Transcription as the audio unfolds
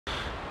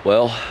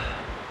Well,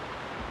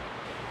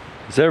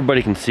 as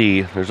everybody can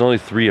see, there's only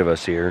 3 of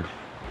us here.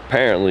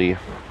 Apparently,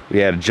 we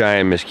had a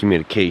giant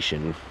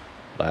miscommunication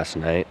last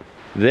night.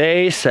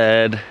 They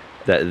said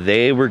that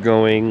they were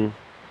going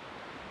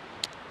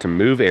to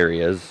move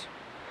areas.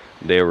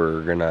 They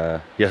were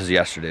gonna,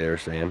 yesterday they were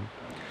saying,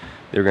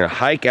 they were gonna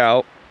hike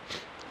out,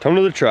 come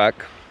to the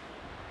truck,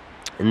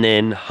 and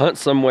then hunt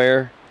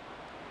somewhere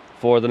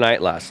for the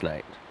night last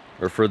night,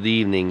 or for the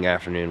evening,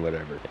 afternoon,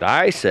 whatever. And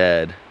I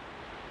said,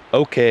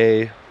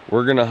 okay,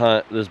 we're gonna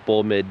hunt this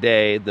bull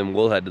midday, then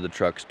we'll head to the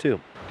trucks too.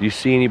 Do you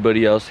see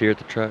anybody else here at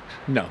the trucks?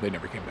 No, they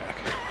never came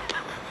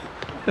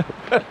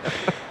back.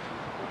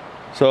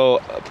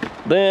 So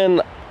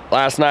then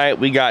last night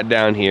we got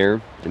down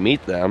here to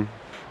meet them.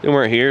 They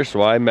weren't here,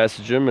 so I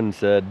messaged them and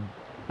said,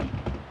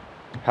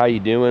 how you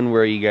doing?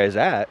 Where are you guys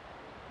at?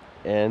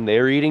 And they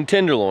were eating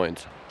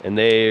tenderloins. And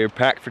they're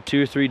packed for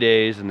 2 or 3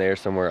 days and they're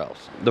somewhere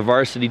else. The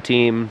varsity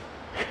team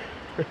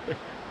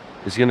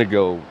is gonna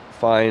go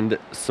find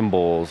some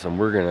bulls and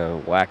we're gonna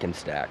whack and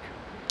stack.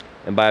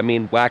 And by I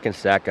mean whack and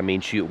stack, I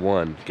mean shoot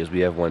one, because we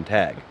have 1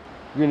 tag.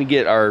 We're gonna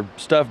get our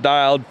stuff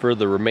dialed for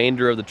the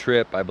remainder of the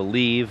trip, I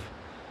believe,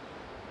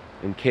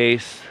 in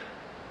case,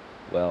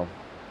 well,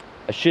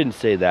 I shouldn't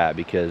say that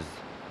because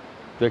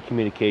their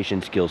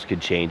communication skills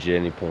could change at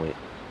any point.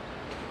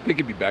 They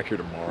could be back here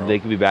tomorrow. They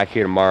could be back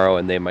here tomorrow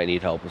and they might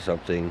need help with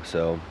something,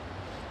 so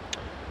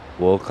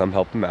we'll come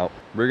help them out.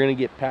 We're gonna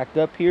get packed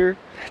up here,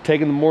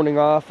 taking the morning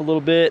off a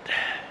little bit,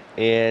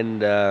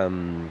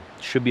 and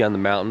should be on the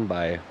mountain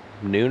by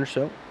noon or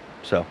so.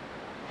 So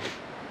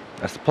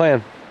that's the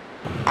plan.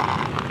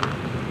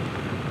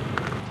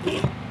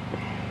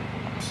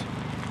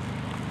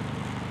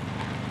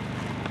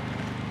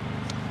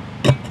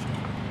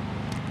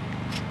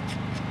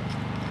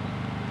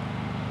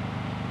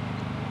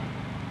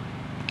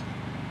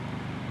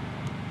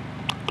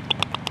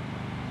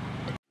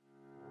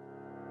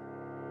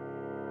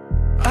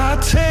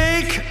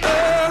 Take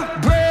a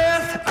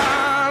breath,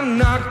 I'm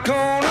not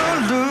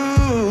gonna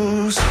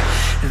lose.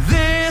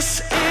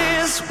 This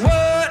is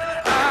what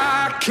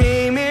I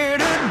came here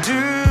to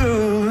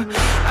do.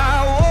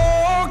 I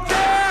walk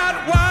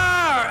that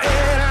wire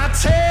and I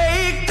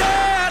take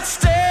that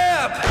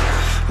step.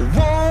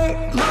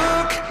 Won't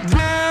look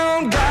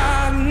down,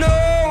 got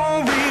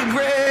no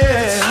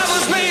regrets. I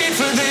was made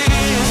for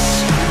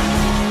this.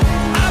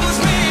 I was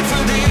made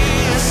for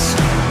this.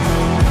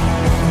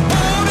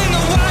 Born in the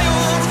wild.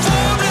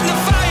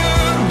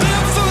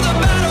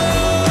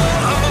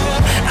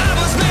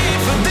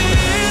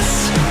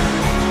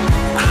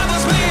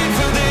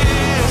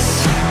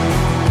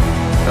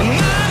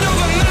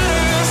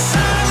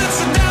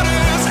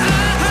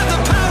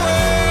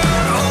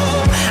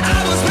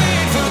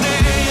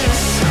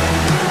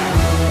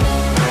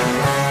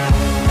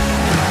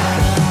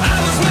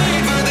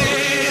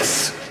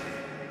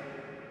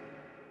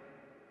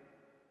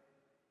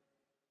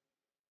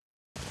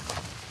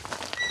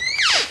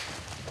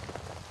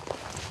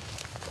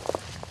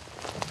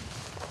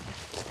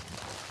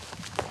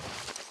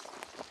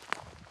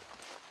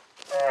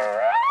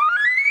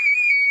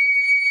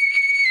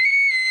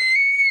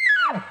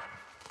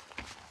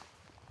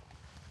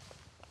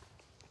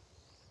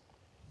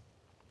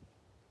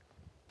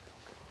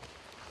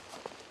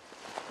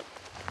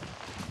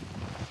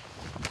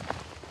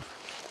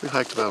 We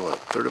hiked about, what,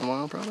 1/3 of a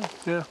mile probably?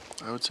 Yeah.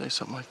 I would say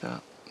something like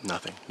that.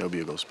 Nothing. No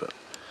bugles, but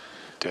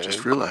Dang.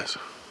 just realize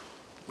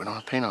we don't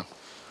have paint on.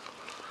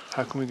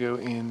 How can we go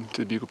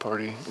into the bugle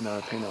party and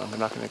not have paint on? They're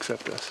not going to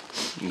accept us.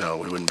 No,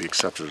 we wouldn't be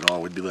accepted at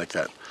all. We'd be like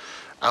that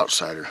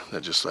outsider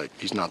that just like,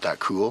 he's not that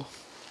cool.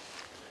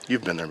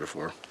 You've been there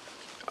before.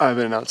 I've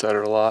been an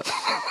outsider a lot.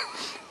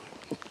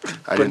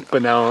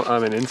 But now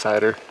I'm an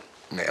insider.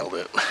 Nailed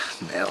it.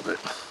 Nailed it.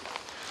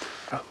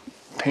 Oh,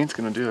 paint's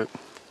going to do it.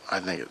 I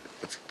think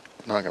it's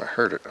not going to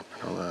hurt it. I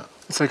know that.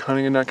 It's like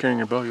hunting and not carrying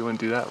your bow. You wouldn't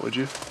do that, would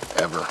you?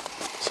 Ever.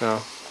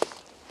 So,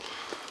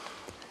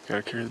 you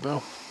gotta carry the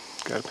bow.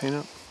 Gotta paint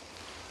it.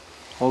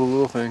 All the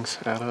little things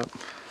add up.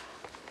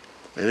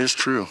 It is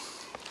true.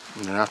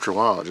 And then after a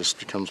while, it just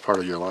becomes part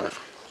of your life.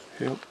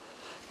 Yep. I'm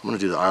going to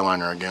do the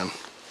eyeliner again.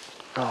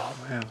 Oh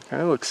man,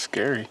 kind of looks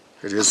scary.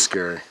 It is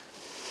scary.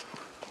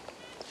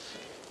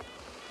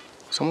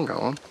 Someone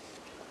got one.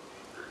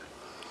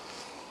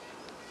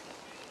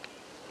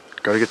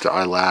 Got to get the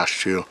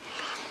eyelash too.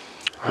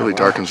 Really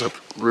darkens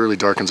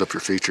up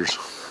your features.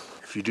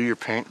 If you do your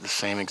paint the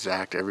same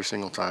exact every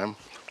single time,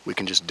 we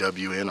can just dub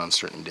you in on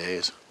certain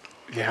days.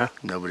 Yeah.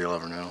 Nobody will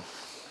ever know.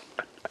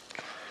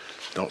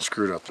 Don't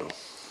screw it up though.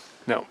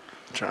 No,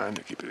 I'm trying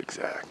to keep it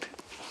exact.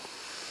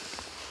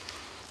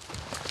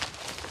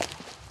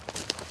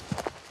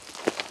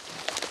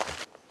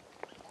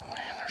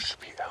 Man, there should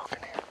be elk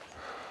in here.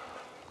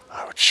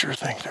 I would sure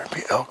think there'd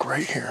be elk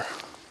right here.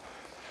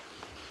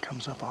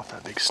 Comes up off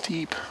that big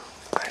steep.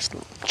 Nice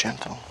little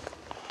gentle.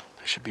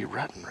 There should be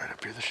rutting right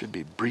up here. There should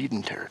be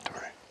breeding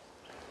territory.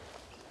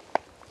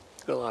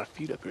 Got a lot of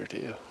feet up here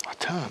too. A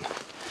ton.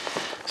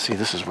 See,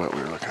 this is what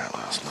we were looking at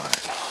last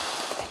night.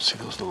 See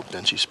those little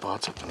benchy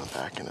spots up in the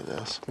back end of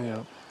this?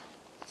 Yeah.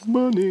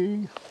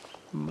 Money.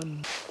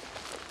 Money.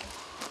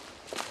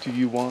 Do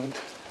you want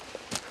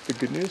the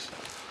good news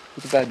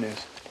or the bad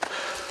news?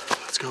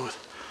 Let's go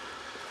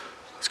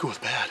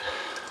with bad.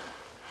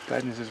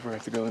 Bad news is we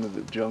have to go into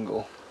the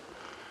jungle.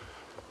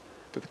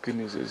 But the good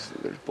news is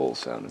that there's bulls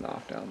sounding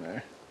off down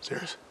there.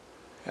 Serious?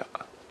 Yeah.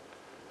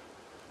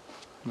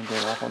 And they're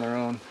going off on their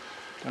own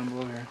down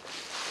below here.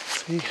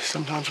 See,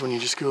 sometimes when you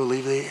just go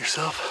alleviate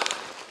yourself,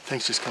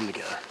 things just come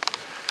together.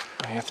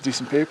 I have to do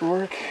some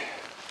paperwork,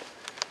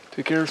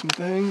 take care of some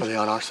things. Are they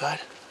on our side?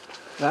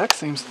 Zach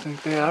seems to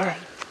think they are.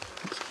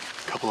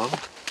 A couple of them?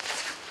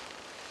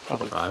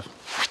 Probably 5.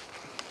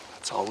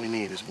 That's all we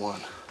need is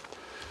one.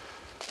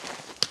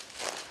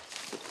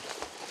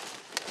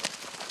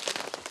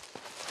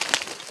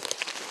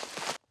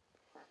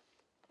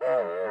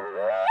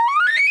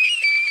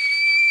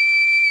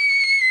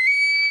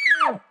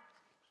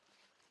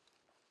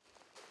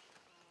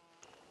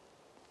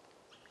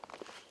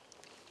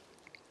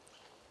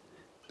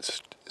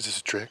 Is this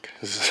a trick?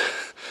 Is this...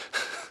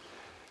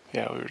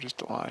 Yeah, we were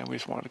just lying. We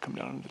just wanted to come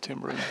down into the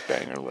timber and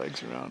bang our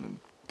legs around and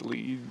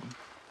bleed and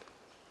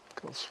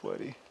get all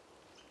sweaty.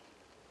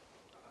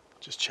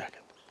 Just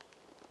checking.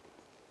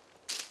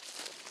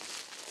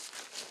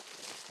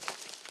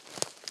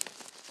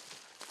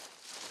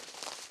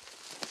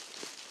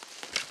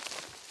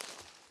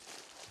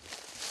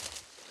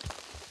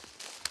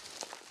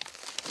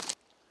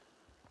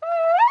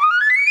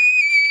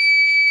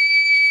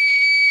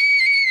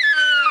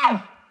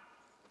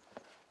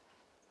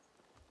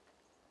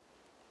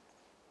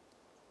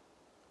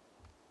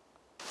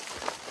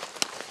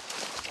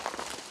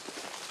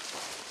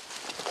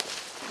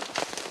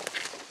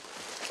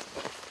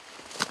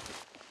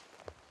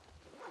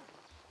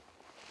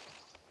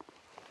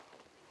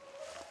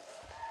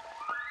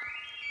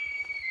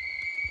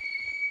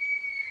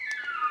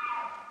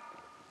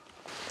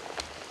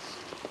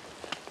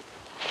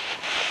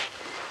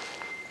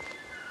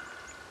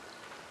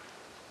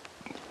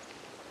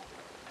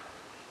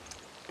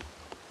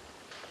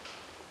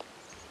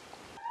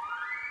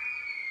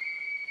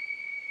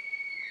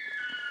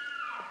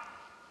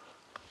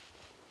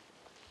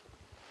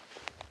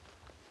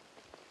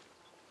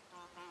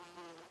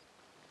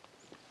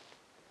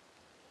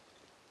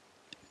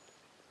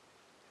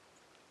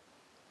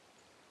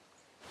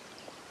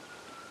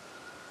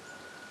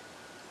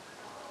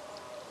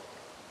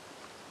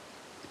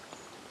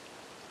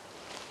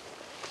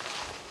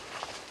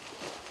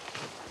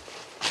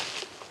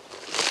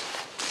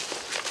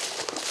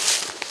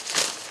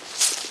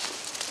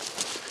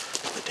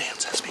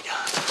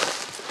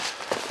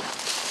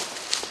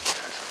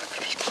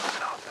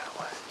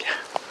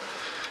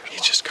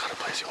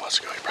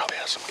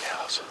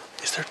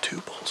 Is there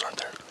 2 bulls, aren't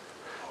there?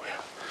 Oh,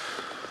 yeah.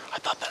 I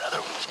thought that other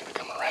one was going to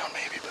come around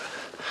maybe, but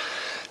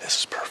this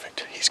is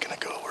perfect. He's going to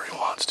go where he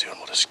wants to, and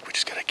we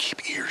just got to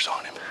keep ears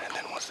on him. And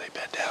then once they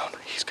bed down,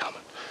 he's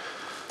coming.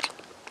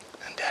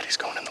 And Daddy's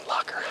going in the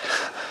locker.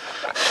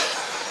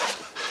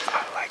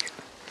 I like it.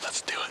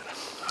 Let's do it.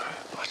 All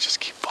right. Let's just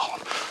keep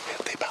following.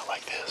 They about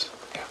like this.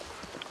 Yeah.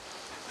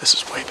 This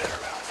is way better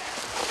around here.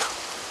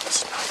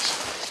 This is nice.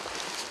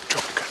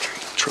 Trophy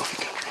country. Trophy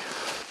country.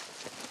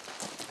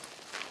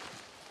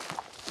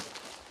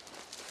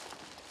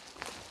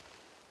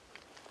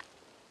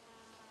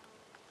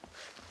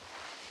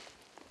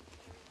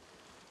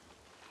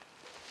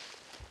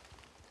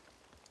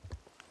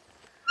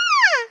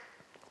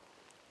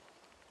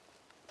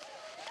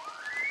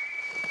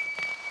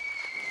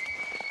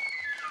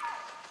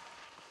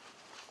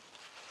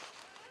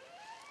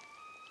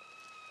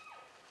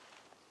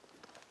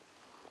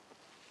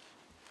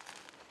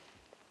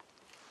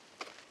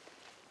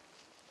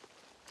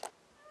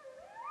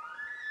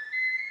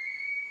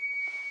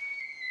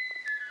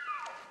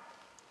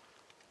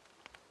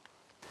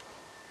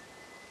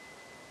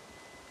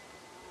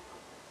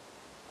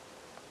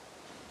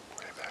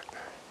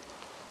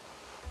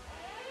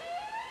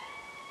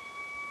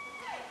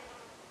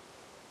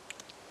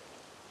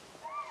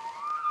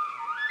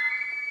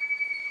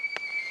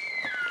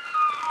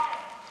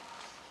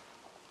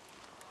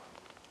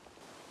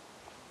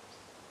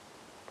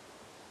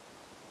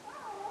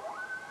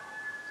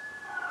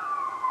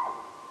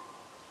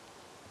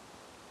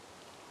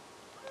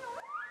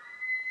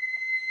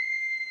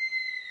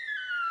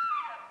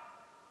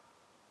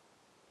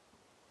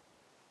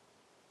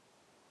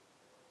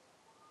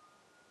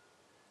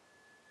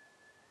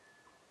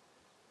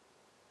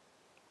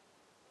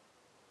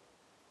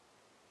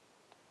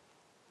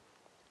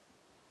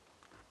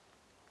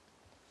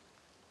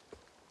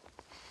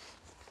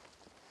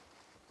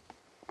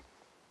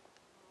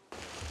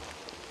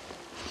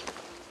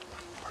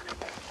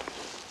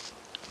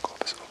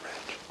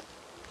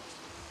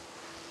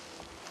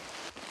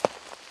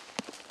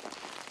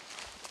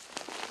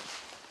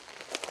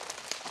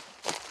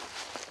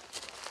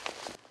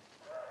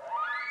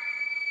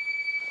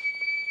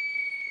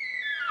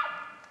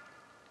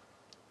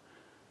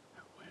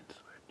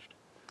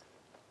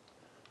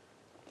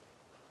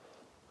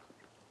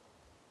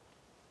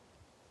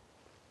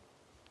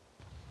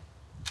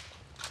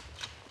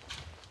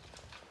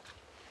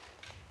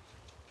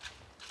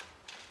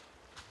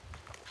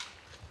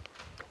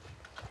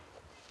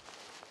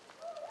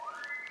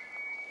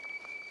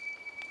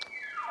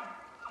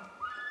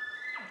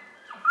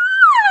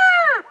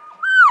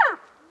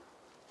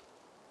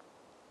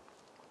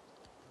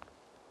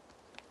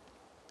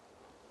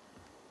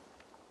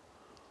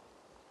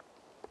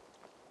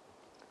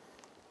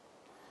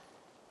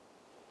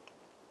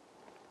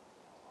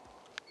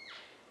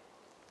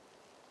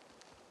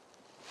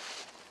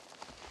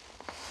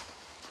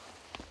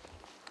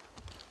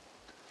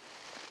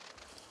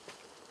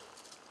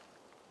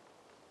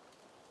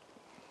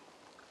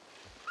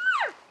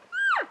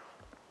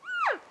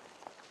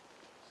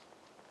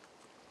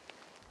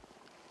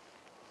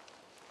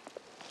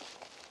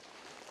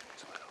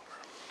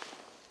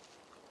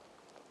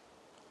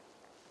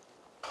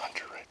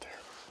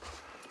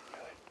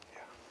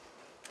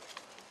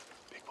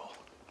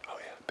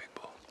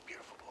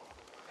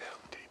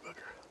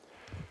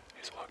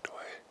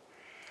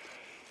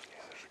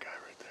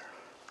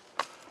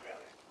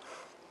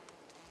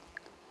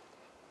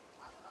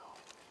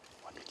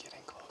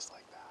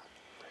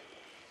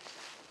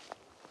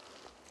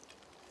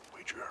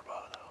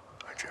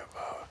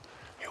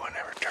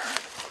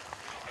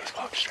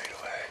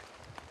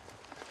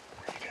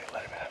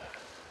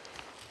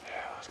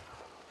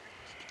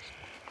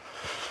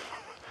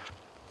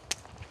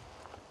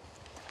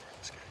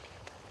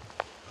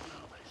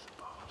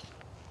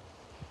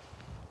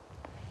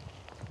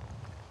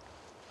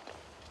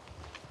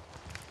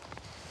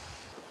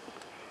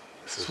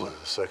 is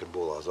the second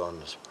bull I was on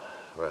this,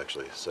 or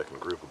actually second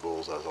group of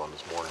bulls I was on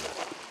this morning.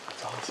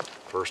 That's awesome.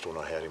 First one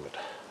I had him at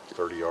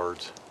 30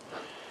 yards,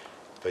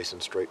 facing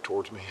straight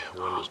towards me.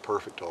 Wind was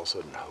perfect. All of a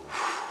sudden,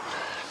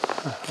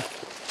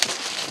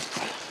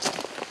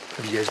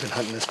 Have you guys been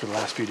hunting this for the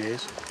last few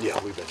days?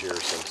 yeah, we've been here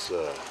since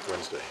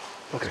Wednesday.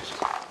 Okay.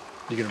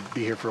 You gonna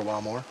be here for a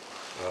while more?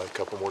 A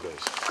couple more days.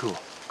 Cool.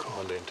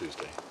 Monday and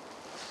Tuesday.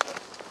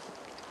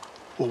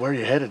 Well, where are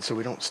you headed so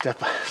we don't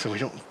step, so we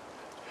don't...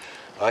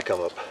 I come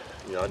up,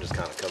 you know, I just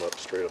kind of come up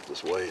straight up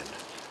this way, and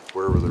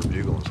wherever they're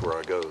bugling is where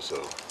I go. So,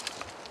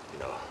 you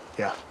know,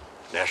 Yeah.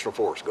 National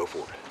Forest, go for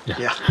it.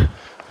 Yeah.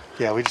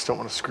 Yeah, we just don't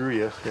want to screw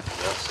you. Yeah,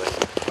 same.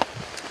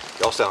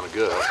 Y'all sounded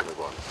good. I was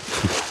going,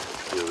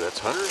 yeah, that's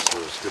hunters. So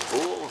it's good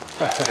bull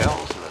and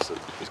cows. And I said,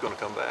 he's going to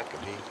come back.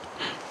 And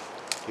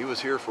he was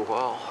here for a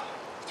while,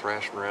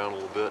 thrashing around a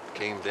little bit,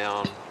 came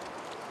down.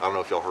 I don't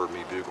know if y'all heard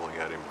me bugling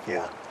at him before.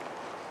 Yeah.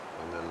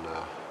 And then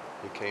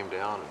he came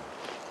down, and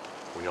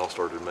when y'all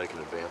started making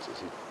advances,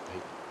 he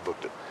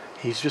booked it.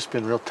 He's just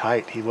been real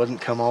tight. He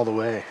wouldn't come all the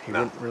way. He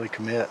No. wouldn't really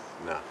commit.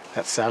 No.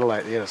 That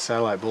satellite, he had a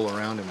satellite bull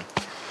around him.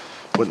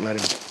 Wouldn't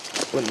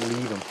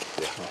leave him.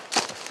 Yeah. So,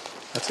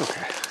 that's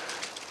okay.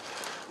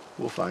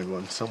 We'll find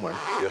one somewhere.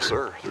 Yes,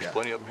 sir. There's Yeah.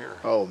 plenty of them here.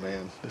 Oh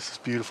man, this is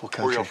beautiful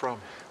country. Where y'all from?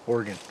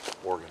 Oregon.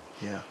 Oregon.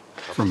 Yeah.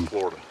 I'm from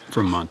Florida.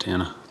 From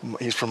Montana.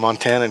 He's from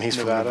Montana and he's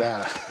Nevada. from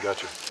Nevada.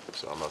 Gotcha.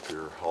 So I'm up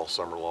here all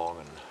summer long,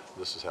 and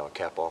this is how I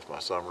cap off my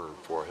summer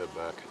before I head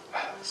back.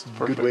 It's a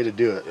good way to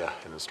do it. Yeah,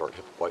 and then start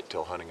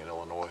whitetail hunting in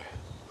Illinois.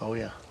 Oh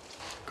yeah.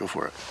 Go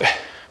for it.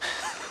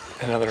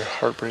 Another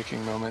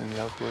heartbreaking moment in the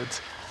elk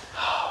woods.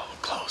 Oh,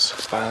 close.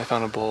 Finally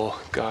found a bull,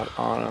 got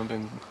on him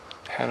and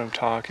had him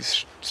talk.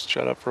 He's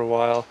shut up for a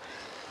while.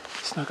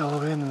 Snuck all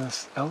the way into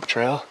this elk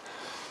trail.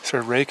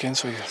 Started raking,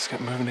 so he just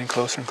kept moving in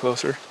closer and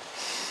closer.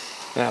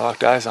 Then I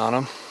locked eyes on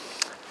him.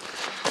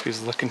 He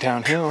was looking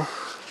downhill.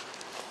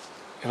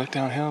 He looked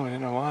downhill, we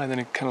didn't know why. Then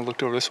he kind of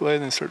looked over this way,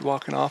 then started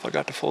walking off. I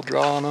got to full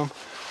draw on him.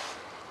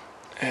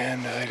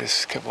 And I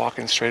just kept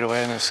walking straight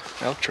away in this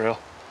elk trail.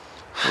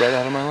 Right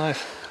out of my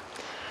life.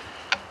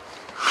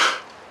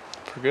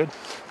 For good.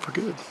 For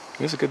good.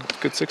 It was a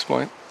good 6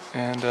 point.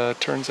 And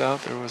turns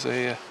out there was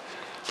a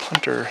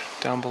hunter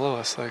down below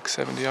us, like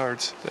 70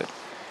 yards, that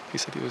he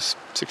said he was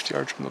 60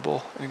 yards from the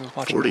bull. And he was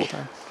watching 40. the whole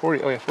time.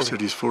 40, oh yeah, 40.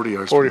 Said he's 40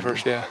 yards. 40 from the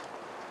first, bull. yeah.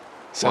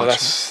 So Watching.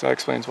 that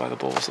explains why the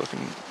bull was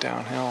looking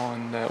downhill,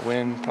 and that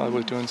wind probably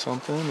was doing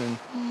something. And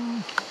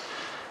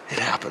It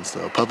happens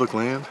though. Public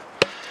land.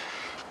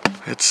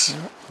 It's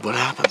what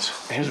happens.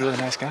 he was a really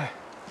nice guy.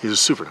 He's a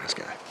super nice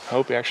guy. I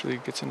hope he actually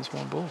gets into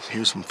some more bulls. He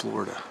was from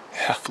Florida.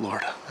 Yeah.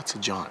 Florida. That's a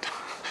jaunt.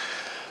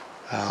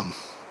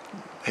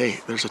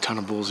 Hey, there's a ton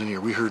of bulls in here.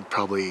 We heard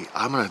probably,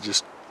 I'm going to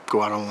just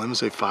go out on a limb and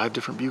say 5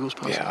 different bugles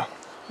possibly. Yeah,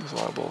 there's a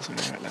lot of bulls in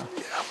there right now.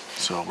 Yeah.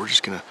 So we're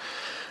just going to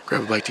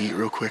grab a bite to eat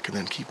real quick and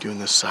then keep doing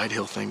this side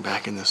hill thing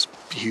back in this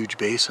huge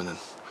basin. And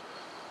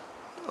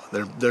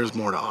there's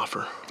more to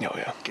offer. Oh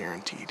yeah.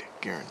 Guaranteed.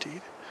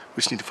 Guaranteed.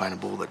 We just need to find a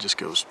bull that just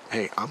goes,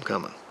 hey, I'm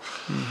coming.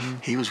 Mm-hmm.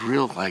 He was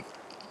real, like,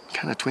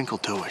 kind of twinkle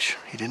toe-ish.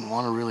 He didn't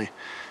want to really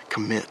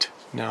commit.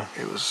 No,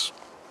 It was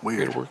we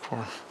weird. had to work for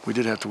him. We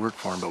did have to work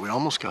for him, but we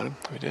almost got him.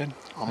 We did.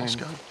 Almost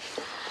And got him.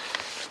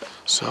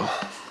 So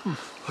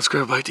let's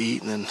grab a bite to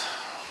eat and then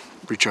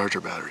recharge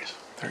our batteries.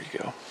 there you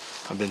go.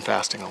 I've been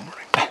fasting all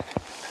morning. I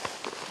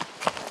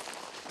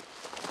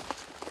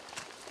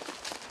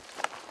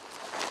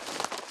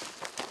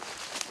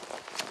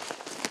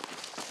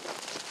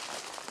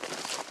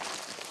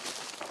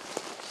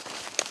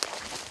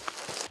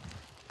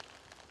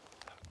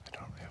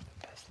don't have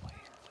the best lane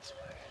this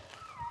way.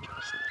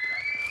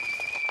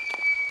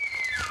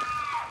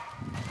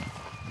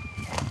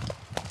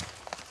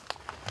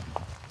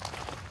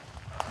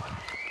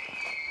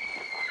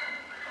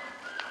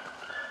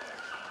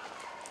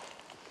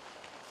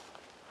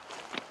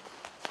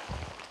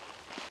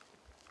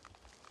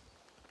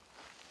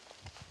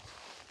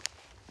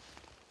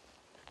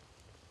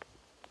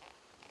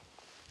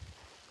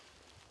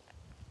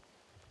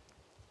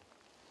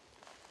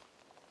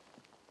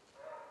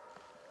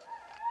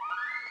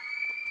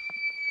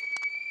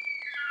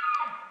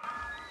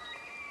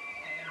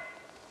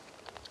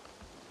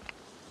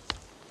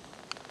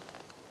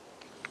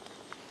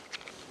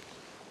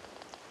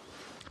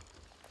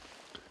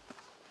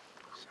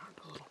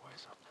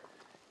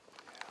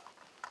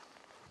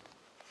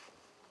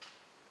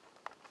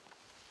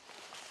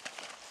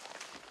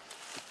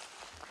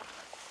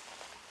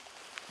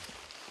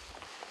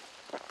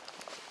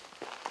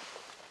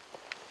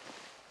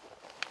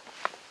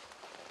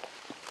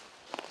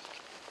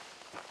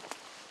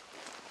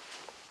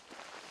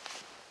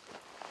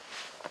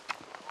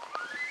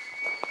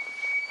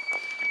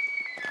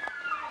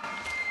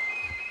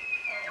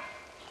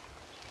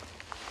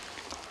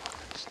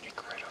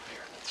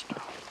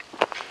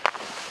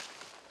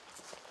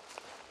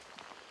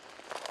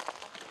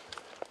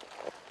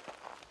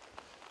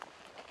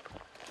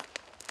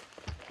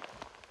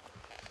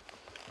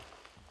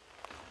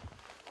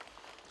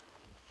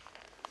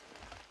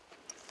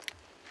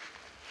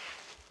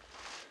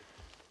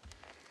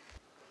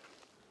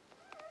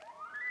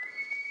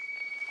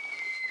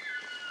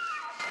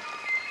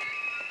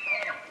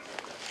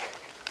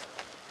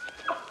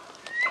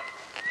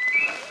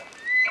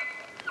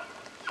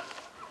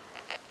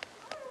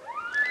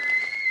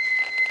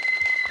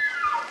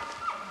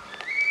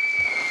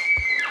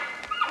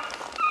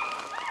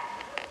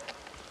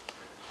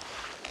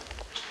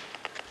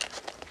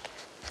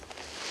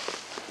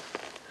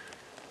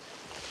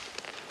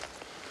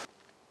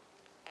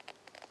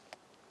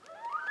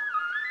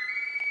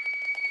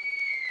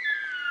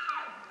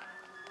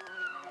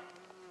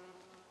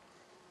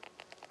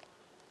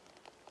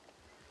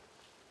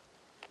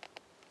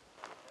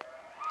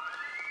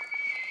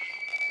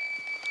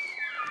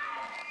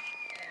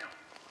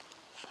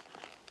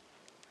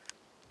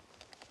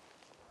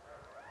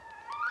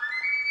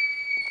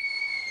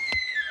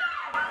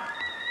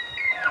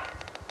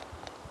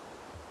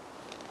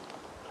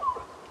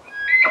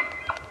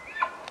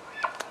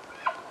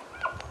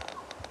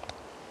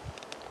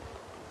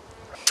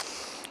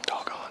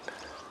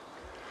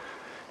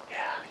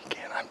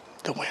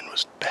 The wind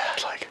was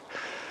bad, like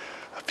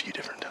a few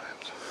different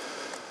times.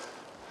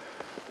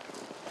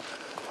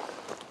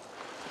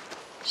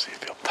 See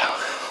if he'll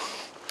pound.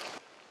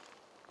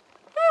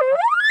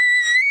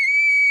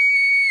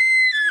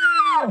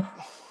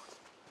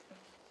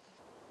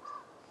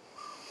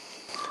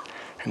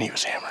 And he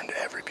was hammering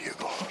to every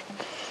bugle.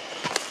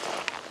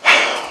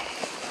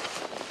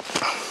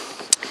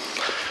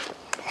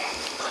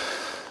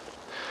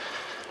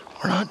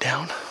 We're not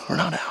down, we're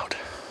not out.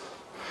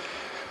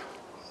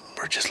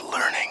 We're just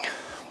learning.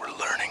 We're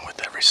learning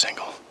with every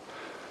single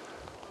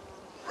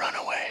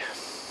runaway.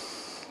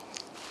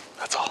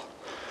 That's all.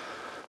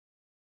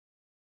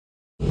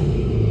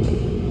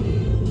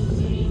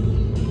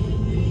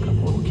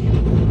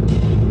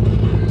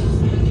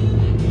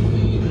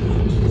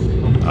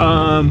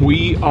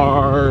 We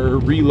are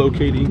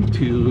relocating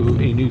to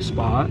a new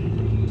spot,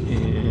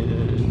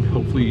 and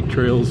hopefully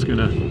Trail's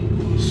gonna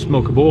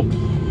smoke a bowl.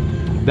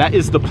 That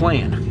is the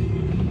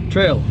plan.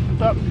 Trail,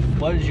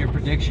 what is your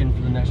prediction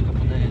for the next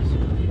couple days?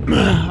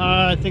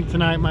 I think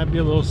tonight might be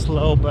a little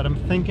slow, but I'm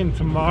thinking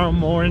tomorrow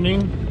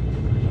morning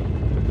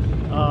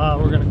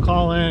we're gonna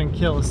call in and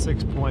kill a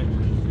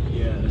 6-pointer.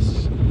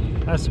 Yes.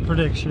 That's the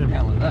prediction.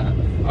 Down with that.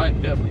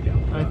 I'm definitely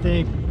down with I that.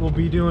 think we'll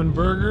be doing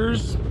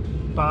burgers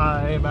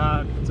by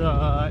about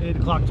 8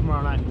 o'clock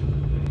tomorrow night.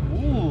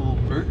 Ooh,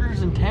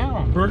 burgers in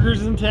town.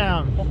 Burgers in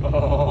town.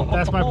 Oh.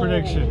 That's my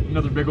prediction.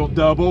 Another big old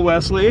double,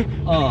 Wesley.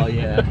 Oh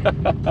yeah.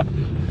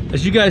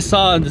 As you guys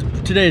saw in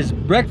today's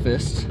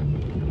breakfast,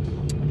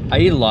 I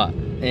eat a lot,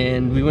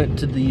 and we went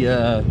to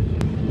the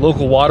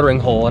local watering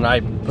hole, and I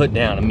put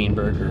down a mean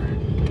burger.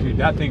 Dude,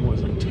 that thing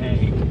was a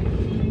tank.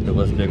 It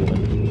was a big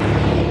one.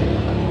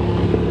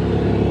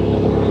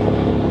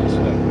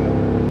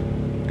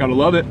 Gotta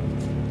love it.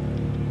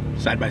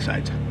 Side by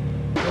sides.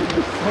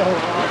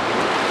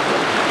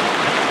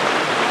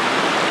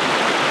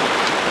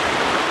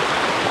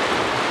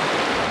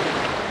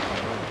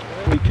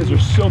 Because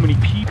there's so many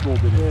people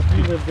that If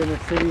you lived in a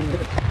city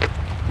that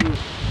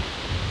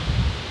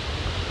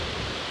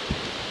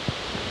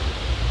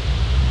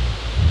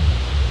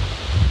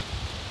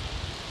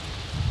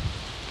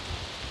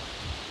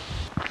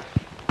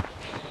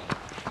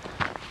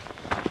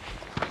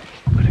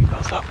But it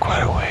goes up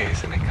quite a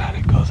ways, and it kind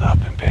of goes up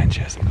in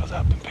benches and goes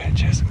up in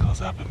benches and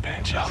goes up in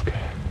benches. Okay.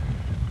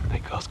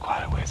 It goes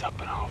quite a ways up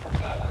and over,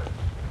 but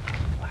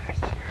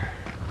last year,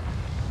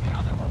 you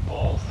know, there were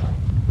bulls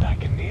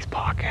back in these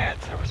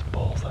pockets. There was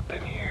bulls up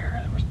in here.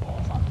 There was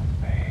bulls on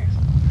this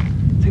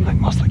face. Seemed like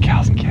most of the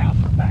cows and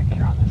calves were back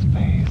here on this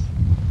face.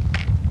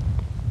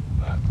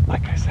 But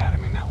like I said, I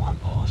mean, that one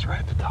bull is right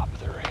at the top of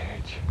the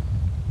ridge.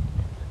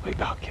 We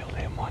about killed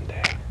him one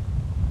day.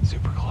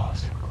 Super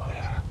close.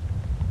 Yeah.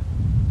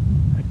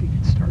 I think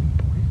it's starting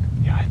point.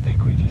 Yeah, I think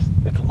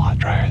it's a lot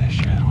drier this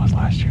year than it was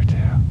last year too.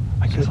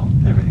 I guess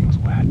everything was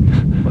wet.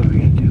 What are we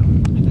gonna do?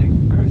 I think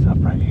it goes up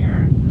right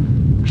here.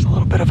 There's a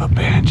little bit of a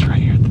bench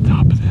right here at the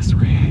top of this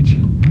ridge.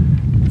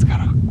 It's got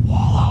a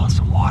wallow and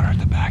some water at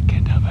the back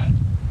end of it.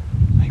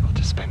 I think we'll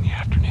just spend the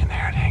afternoon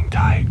there and hang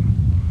tight.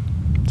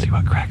 See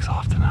what cracks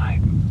off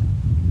tonight.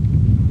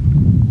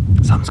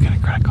 Something's gonna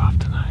crack off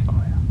tonight.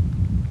 Oh yeah.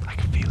 I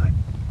can feel it.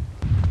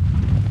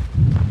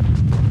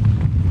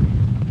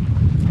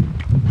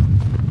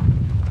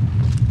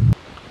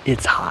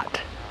 It's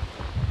hot.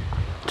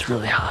 It's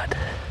really hot.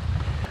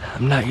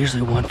 I'm not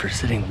usually one for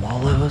sitting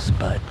wallows,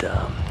 but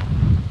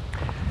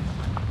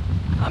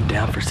I'm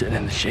down for sitting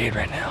in the shade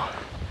right now.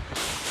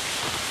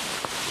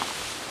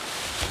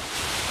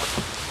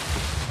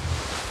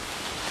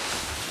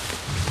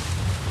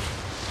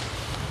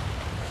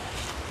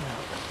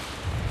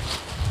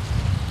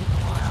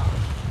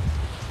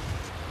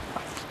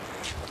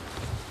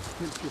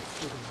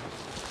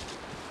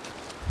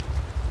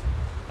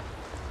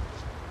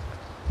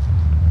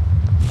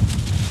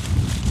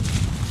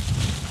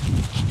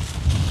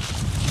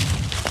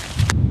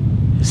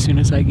 As soon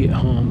as I get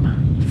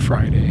home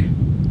Friday,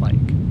 like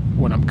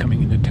when I'm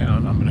coming into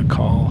town, I'm gonna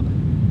call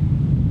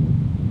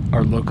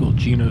our local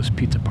Gino's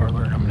Pizza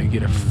Parlor and I'm gonna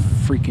get a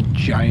freaking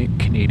giant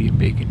Canadian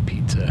bacon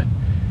pizza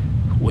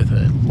with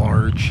a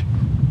large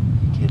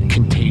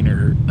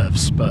container of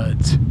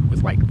spuds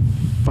with like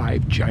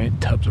 5 giant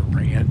tubs of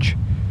ranch.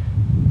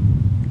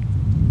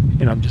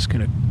 And I'm just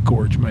gonna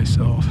gorge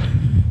myself.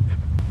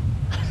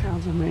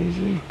 sounds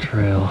amazing.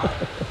 Trail.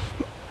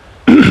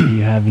 Are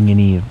you having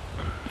any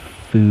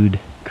food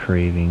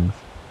cravings?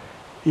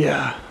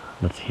 Yeah,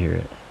 Let's hear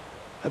it.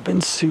 I've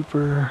been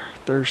super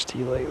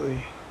thirsty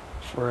lately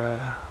for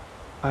a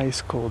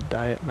ice cold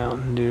Diet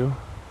Mountain Dew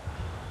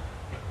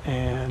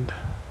and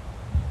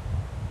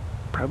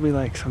probably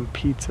like some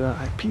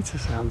pizza. Pizza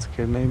sounds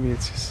good. Maybe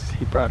it's just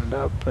he brought it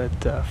up,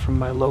 but from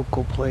my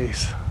local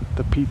place,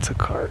 the Pizza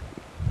Cart,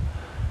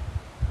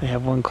 they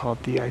have one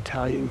called the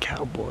Italian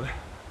Cowboy.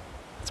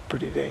 It's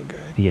pretty dang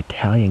good. The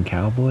Italian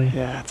Cowboy?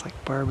 Yeah, it's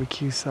like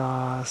barbecue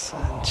sauce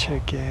and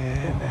chicken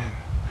and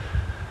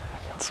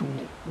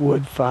some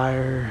wood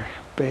fire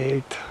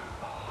baked.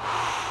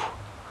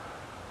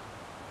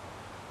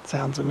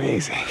 Sounds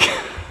amazing.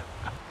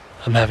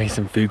 I'm having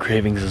some food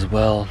cravings as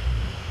well.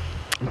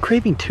 I'm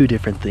craving two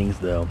different things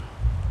though.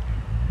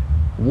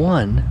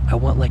 One, I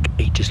want like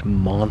a just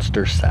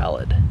monster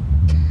salad.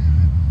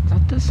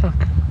 That does sound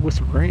good. With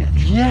some ranch.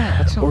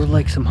 Yeah, or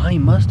like some honey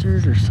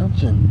mustard or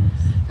something.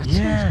 That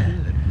Yeah,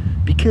 sounds good.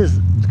 because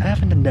I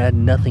haven't had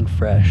nothing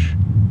fresh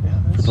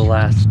for the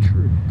last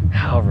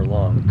however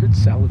long. Good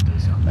salad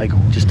does sound Like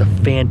good. just a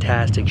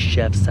fantastic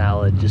chef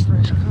salad. Just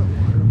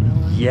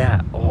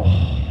yeah.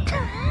 Oh.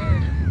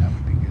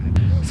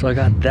 So I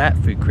got that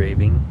food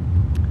craving,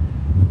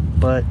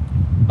 but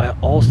I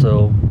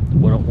also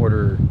want to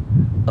order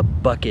a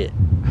bucket,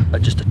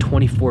 just a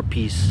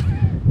 24-piece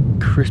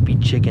crispy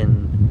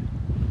chicken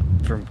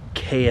from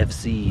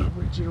KFC.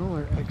 Original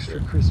or extra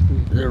crispy?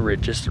 The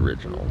just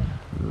original.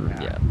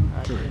 Yeah.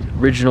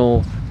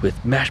 Original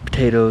with mashed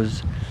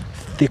potatoes,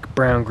 thick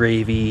brown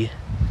gravy.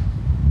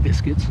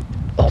 Biscuits?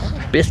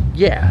 Oh,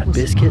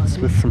 biscuits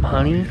with some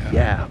honey.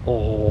 Yeah.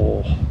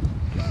 Oh.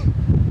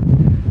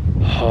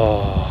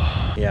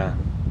 Oh. Yeah,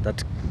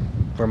 that's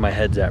where my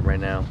head's at right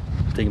now.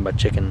 Thinking about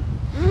chicken.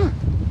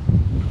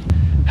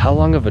 How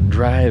long of a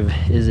drive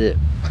is it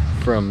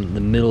from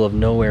the middle of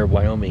nowhere,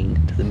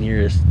 Wyoming, to the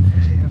nearest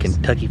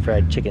Kentucky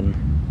Fried Chicken?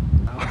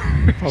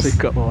 Probably a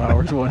couple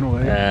hours one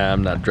way.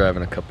 I'm not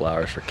driving a couple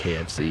hours for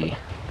KFC.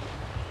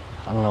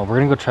 I don't know. We're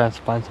gonna go try and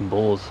find some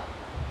bulls.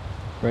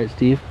 Right,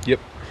 Steve? Yep.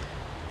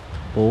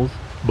 Bulls?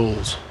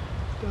 Bulls.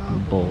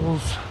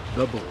 Bulls.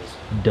 The bulls.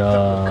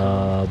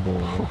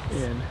 Double.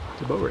 And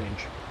the bow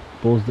range.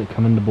 Bulls that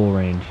come into bull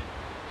range.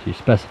 So you're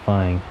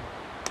specifying.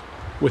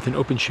 With an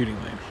open shooting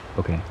lane.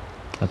 Okay,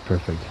 that's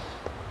perfect.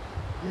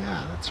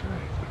 Yeah, that's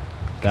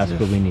right. That's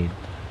what we need.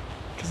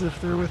 Because if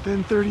they're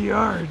within 30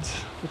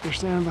 yards, but they're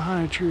standing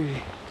behind a tree,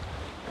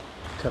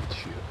 Tough to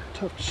shoot.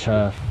 tough to shoot.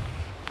 Tough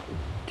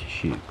to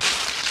shoot.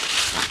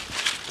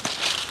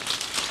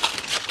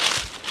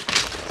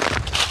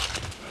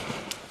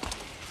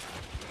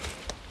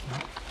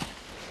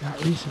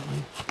 Not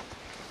recently.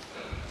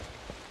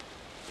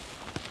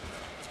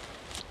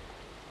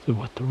 So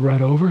what, the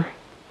rut over?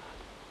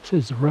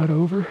 Says the rut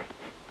over?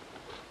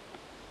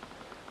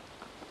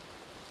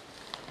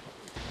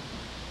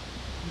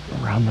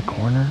 Around the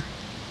corner.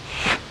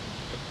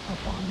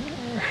 Up on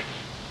there.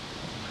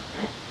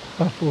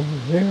 Up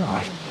over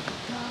there.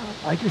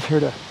 I just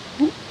heard a,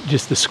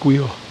 just the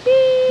squeal.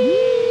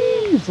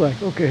 It's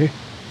like, okay.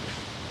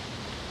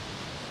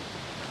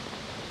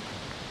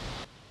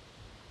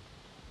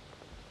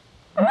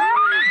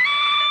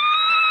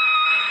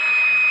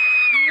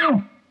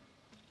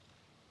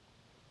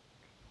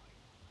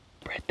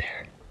 Right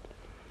there.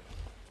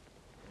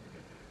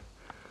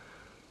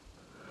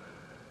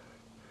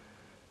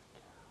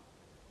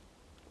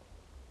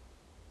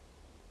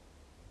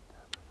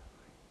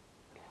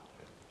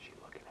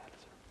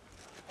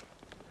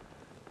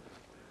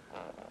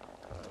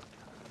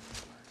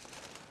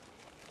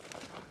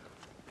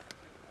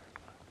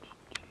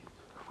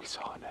 We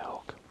saw an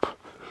elk.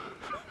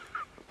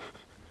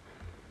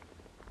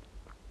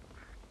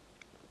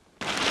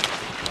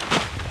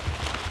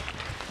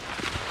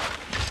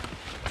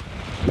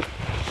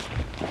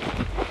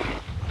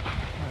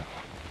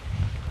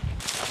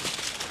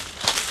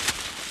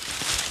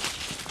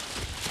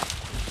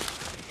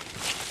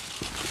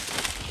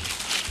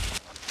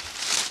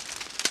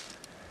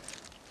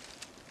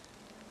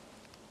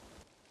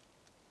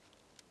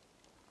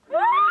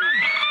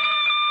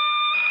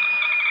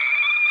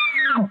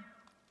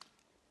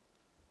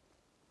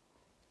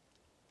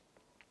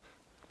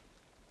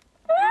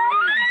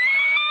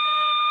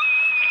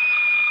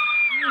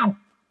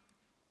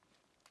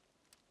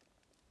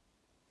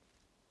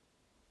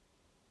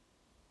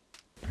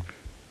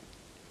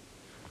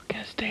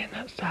 Gonna stay in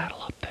that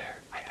saddle up there.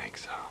 I think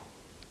so.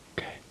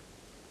 Okay.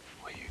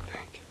 What do you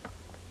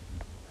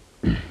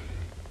think?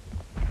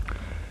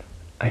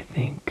 I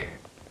think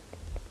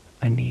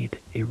I need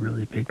a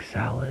really big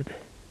salad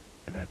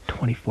and a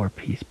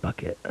 24-piece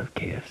bucket of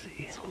KFC.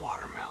 It's a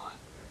watermelon.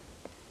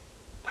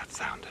 That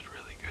sounded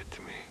really good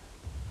to me.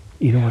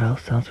 You know what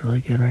else sounds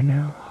really good right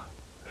now?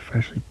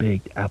 Freshly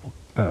baked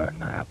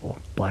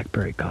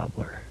blackberry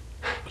cobbler.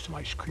 With some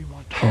ice cream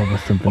on top. Oh,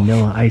 with some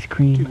vanilla ice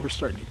cream. Dude, we're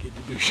starting to get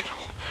delusional.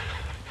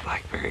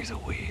 Blackberry's a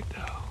weed,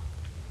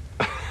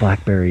 though.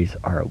 Blackberries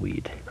are a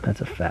weed.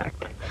 That's a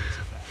fact.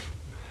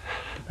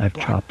 I've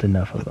chopped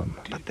enough of them.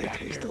 But they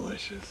taste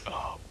delicious.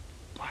 Oh,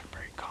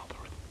 blackberry cobbler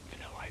with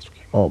vanilla ice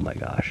cream. Oh my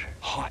gosh.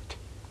 Hot.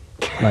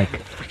 Like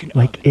Freaking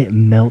like oven. it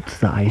melts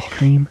the ice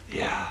cream.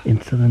 Yeah.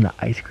 And so then the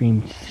ice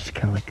cream is just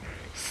kind of like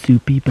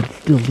soupy, but it's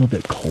still a little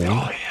bit cold.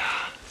 Oh,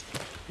 yeah.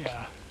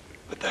 Yeah.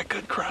 With that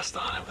good crust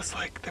on it was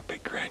like the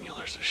big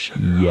granulars of sugar.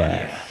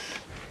 Yes.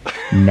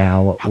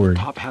 Now How we're the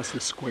top has the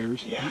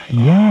squares. Yeah.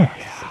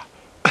 yes.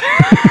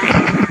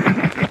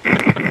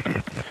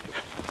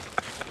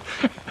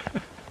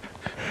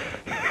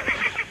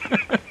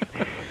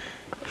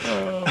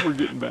 Oh, we're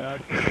getting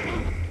bad.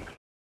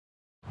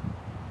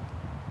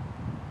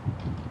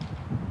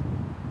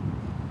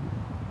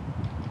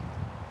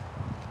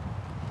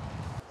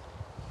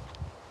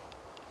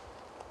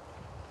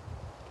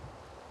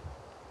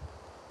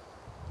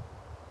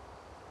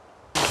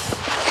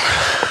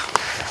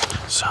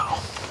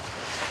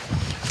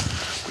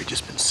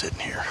 sitting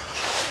here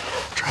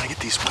trying to get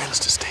these winds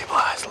to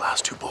stabilize. The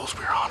last 2 bulls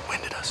we were on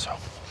winded us, so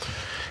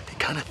it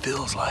kind of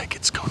feels like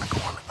it's going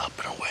up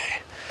and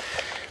away.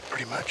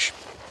 Pretty much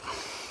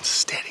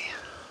steady.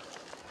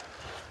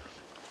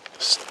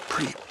 It's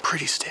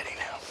pretty steady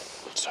now.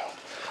 So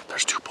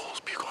there's 2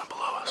 bulls bugling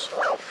below us.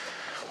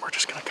 We're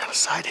just gonna kind of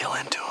side hill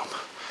into them,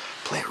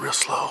 play it real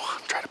slow,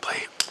 try to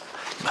play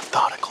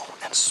methodical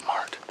and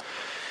smart,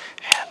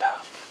 and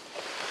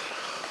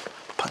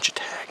punch a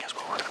tag is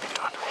what we're gonna be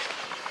doing.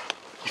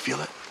 You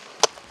feel it?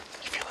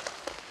 You feel it?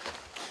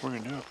 We're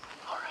gonna do it.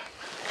 All right.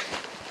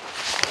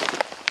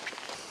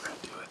 We're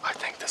gonna do it. I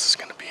think this is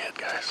gonna be it,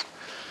 guys.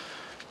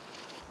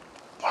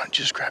 Why don't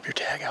you just grab your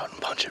tag out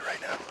and punch it right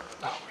now?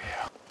 Oh,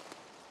 yeah.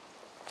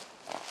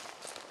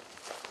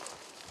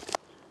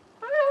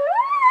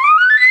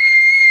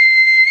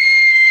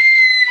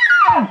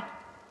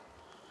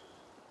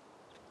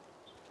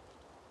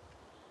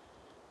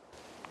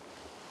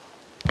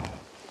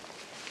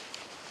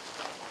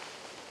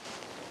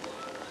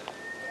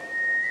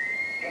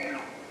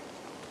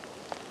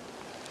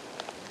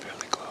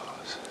 Fairly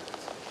close.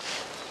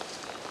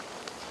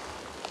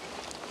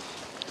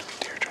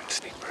 Deer trying to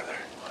sneak further.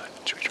 What?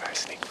 Should we try to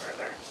sneak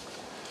further?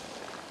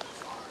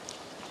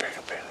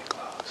 Fairly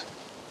close.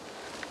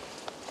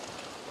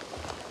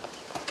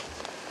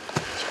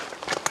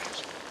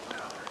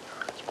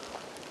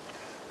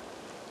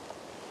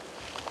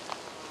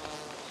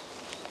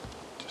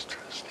 Just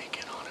try to sneak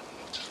in on him.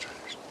 Just try to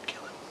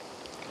kill him.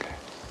 Okay.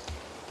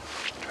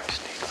 Try to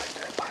sneak like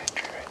that pine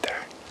tree right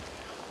there.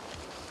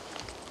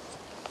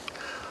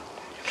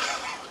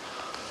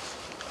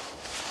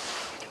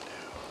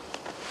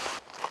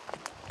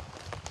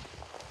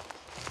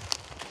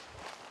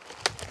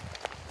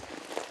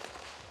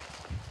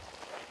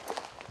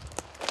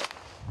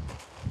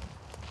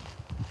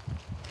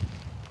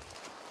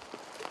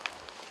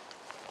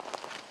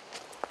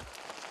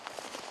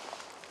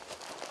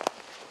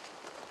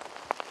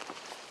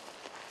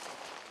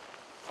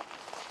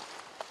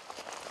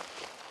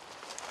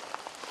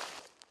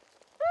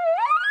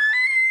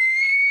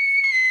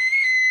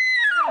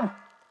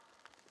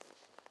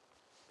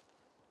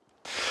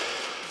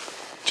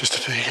 Just to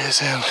fill you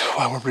guys in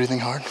while we're breathing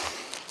hard,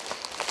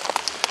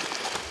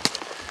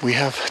 we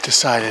have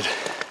decided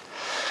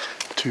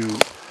to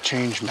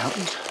change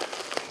mountains.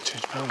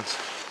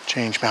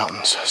 Change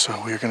mountains.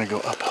 So we're gonna go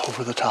up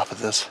over the top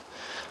of this,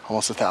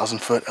 almost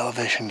 1,000-foot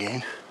elevation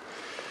gain,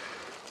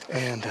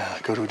 and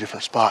go to a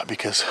different spot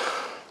because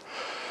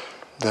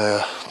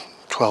the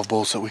 12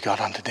 bulls that we got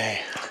on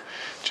today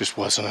just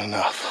wasn't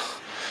enough.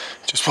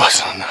 Just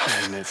wasn't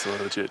enough. And it's a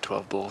legit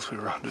 12 bulls we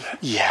were on today.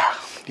 Yeah.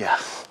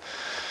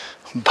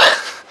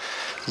 But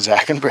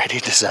Zach and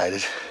Brady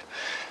decided,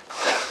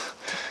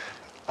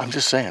 I'm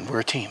just saying,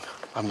 we're a team.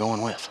 I'm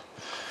going with.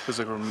 Feels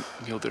like we're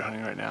mule deer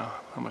hunting right now,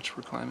 how much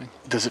we're climbing.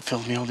 Does it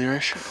feel mule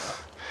deerish?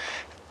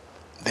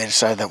 They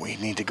decided that we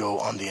need to go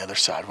on the other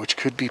side, which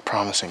could be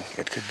promising.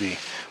 It could be.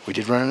 We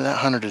did run into that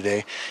hunter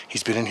today.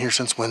 He's been in here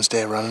since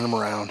Wednesday, running him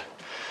around.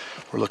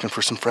 We're looking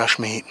for some fresh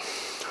meat.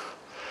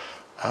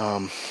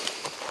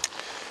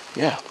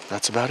 Yeah,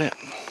 that's about it.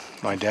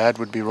 My dad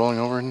would be rolling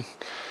over and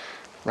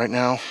right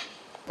now,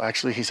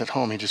 actually he's at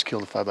home. He just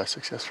killed a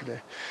 5x6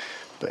 yesterday.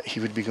 But he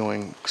would be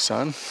going,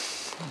 son,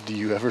 do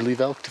you ever leave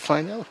elk to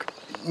find elk?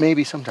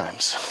 Maybe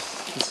sometimes.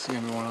 This is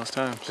gonna be one of those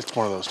times. It's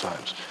one of those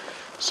times.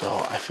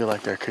 So I feel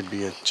like there could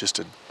be just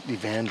a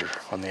Evander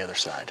on the other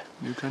side.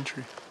 New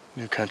country.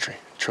 New country,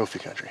 trophy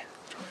country.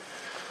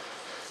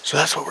 So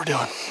that's what we're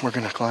doing. We're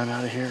gonna climb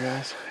out of here,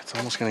 guys. It's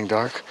almost getting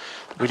dark.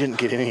 We didn't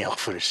get any elk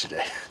footage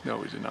today. No,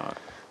 we did not.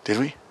 Did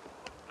we?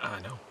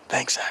 No.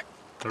 Thanks, Zach.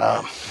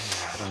 I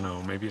don't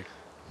know, maybe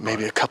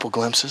A couple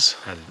glimpses.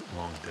 at a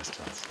long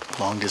distance.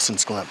 Long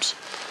distance glimpse.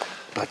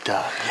 But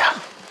yeah,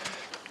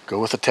 go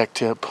with a tech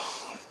tip.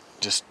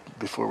 Just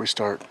before we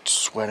start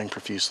sweating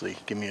profusely,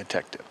 give me a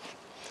tech tip.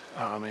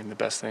 I mean, the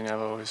best thing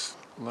I've always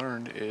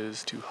learned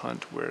is to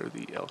hunt where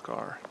the elk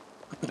are,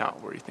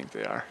 not where you think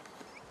they are.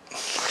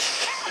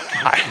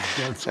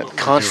 That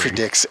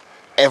contradicts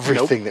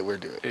everything that we're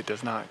doing. It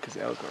does not, because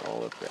elk are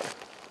all up there.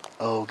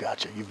 Oh,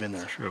 gotcha. You've been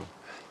there. True.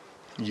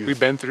 We've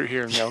been through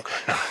here and the elk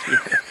are not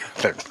here.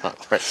 They're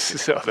not right.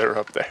 So they're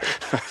up there.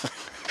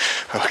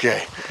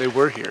 Okay. They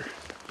were here,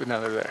 but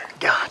now they're there.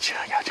 Gotcha.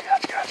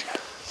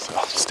 So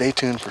stay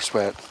tuned for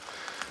sweat.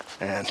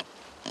 And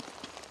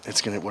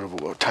it's gonna,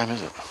 what time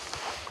is it?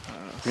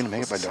 We're gonna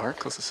make it by dark?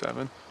 Close to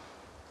 7.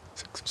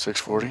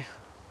 6:40?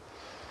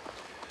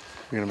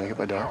 We're gonna make it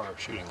by An hour dark? of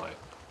shooting light.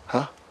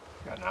 Huh?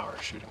 Got an hour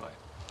of shooting light.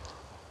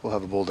 We'll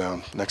have a bull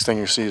down. Next thing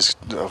you see is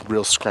a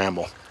real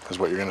scramble, is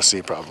what you're gonna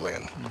see probably.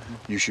 And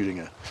you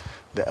shooting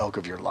the elk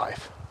of your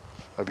life,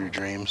 of your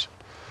dreams,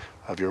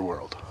 of your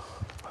world.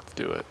 Let's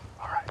do it.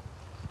 All right.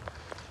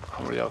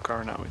 Where the elk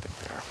are, now we think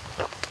they are.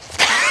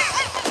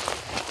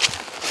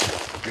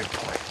 Good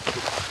point.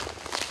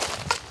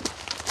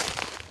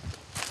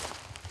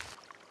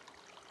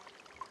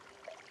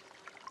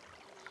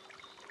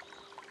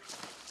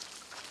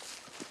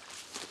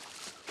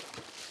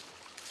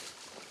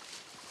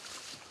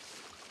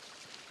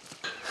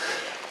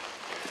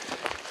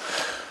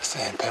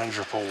 It's an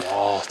impenetrable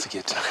wall to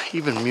get to.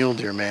 Even mule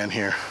deer man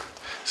here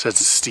says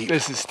it's steep.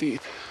 This is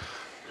steep.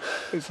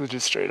 It's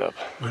legit straight up.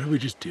 What did we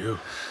just do?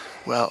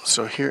 Well,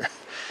 so here's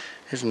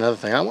another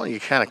thing. I want you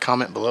to kind of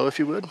comment below if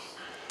you would.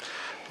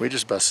 We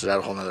just busted out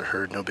a whole nother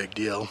herd, no big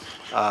deal.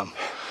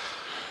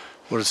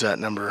 What is that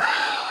number?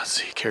 Let's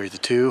see, carry the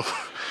 2,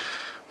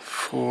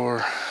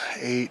 4,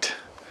 8,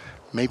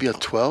 maybe a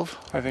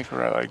 12? I think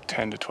we're at like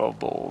 10 to 12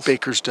 bulls.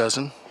 Baker's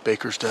dozen.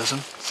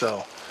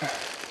 So,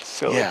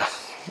 Silly. yeah,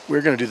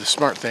 we're gonna do the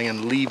smart thing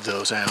and leave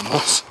those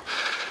animals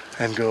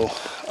and go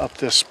up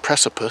this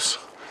precipice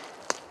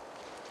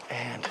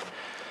and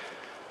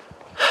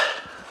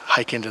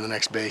hike into the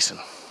next basin.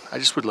 I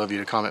just would love you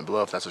to comment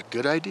below if that's a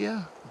good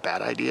idea,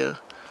 bad idea.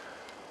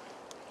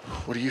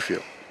 What do you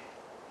feel?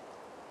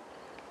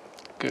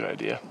 Good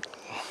idea.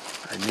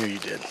 I knew you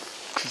did.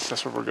 'Cause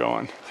that's where we're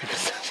going.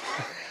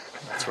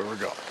 That's where we're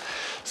going.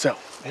 So,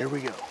 here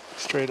we go.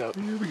 Straight up.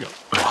 Here we go.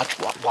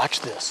 Watch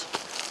this.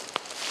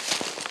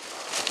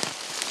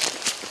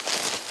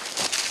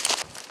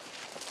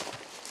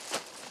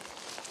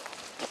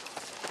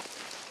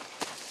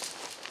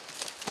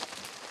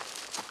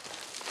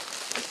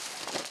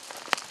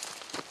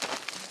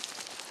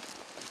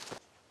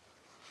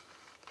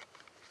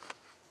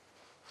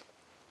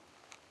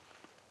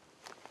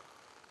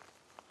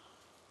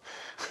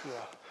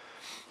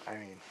 I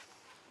mean,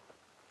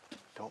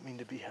 don't mean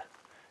to be a,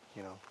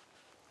 you know.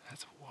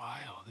 That's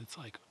wild. It's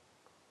like,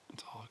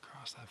 it's all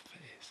across that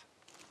face.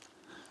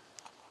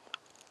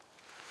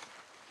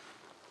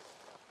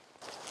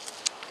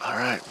 All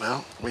right,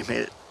 well, we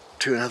made it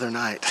to another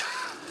night.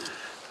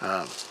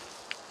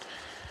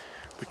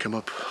 We come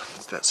up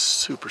that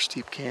super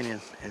steep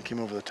canyon and came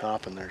over the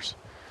top, and there's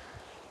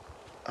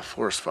a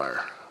forest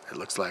fire, it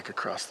looks like,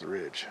 across the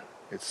ridge.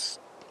 It's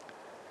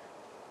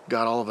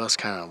got all of us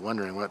kind of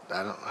wondering what,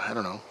 I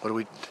don't know,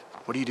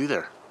 what do you do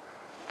there?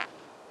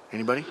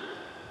 Anybody?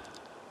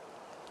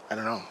 I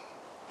don't know,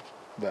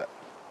 but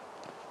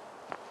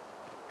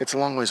it's a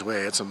long ways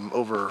away. It's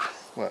over,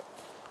 what,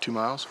 2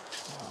 miles?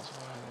 2 miles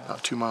away, yeah.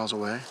 About 2 miles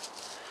away.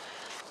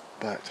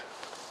 But,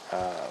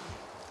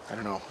 I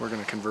don't know, we're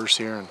gonna converse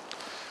here and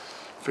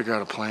figure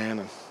out a plan,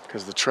 and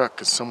because the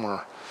truck is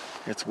somewhere,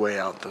 it's way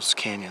out those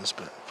canyons,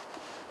 but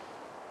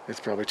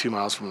it's probably 2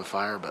 miles from the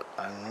fire, but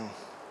I don't know.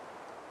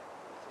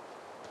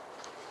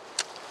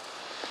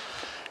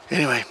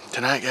 Anyway,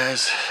 tonight,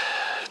 guys,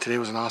 today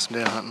was an awesome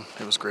day of hunting.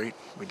 It was great.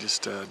 We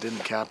just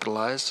didn't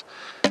capitalize,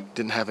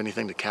 didn't have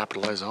anything to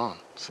capitalize on.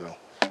 So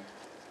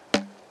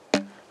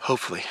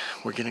hopefully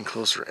we're getting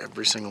closer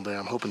every single day.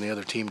 I'm hoping the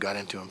other team got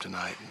into them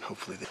tonight, and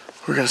hopefully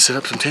we're gonna set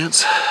up some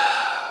tents.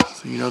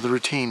 So you know the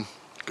routine: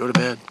 go to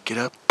bed, get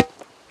up,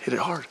 hit it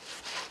hard.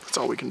 That's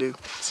all we can do.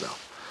 So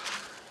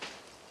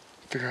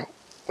figure out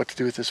what to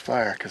do with this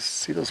fire, because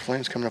see those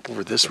flames coming up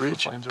over this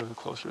ridge? The flames are the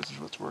closer. This is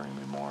what's worrying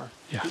me more.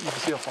 Yeah. You can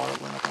see how far it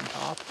went up on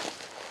top.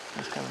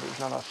 There's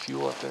not enough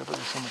fuel up there, but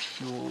there's so much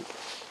fuel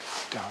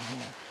down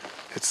here.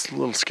 It's a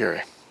little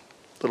scary.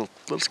 Little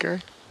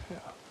scary? Yeah.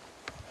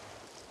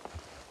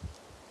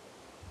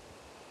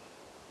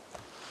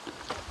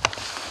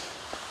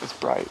 It's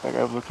bright. Like,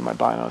 I've looked at my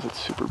binos, it's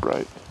super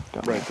bright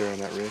down Right there on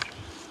that ridge.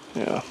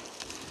 Yeah.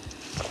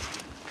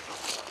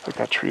 Like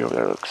that tree over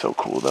there looks so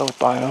cool though with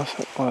binos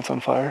when it's on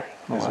fire.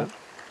 Is it?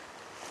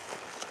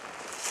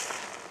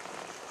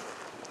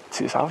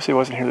 See, this obviously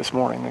wasn't here this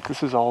morning. Like,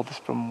 this is all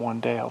just from one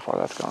day how far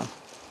that's gone.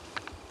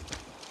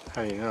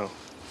 How do you know?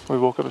 We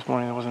woke up this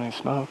morning, there wasn't any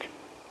smoke.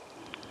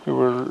 We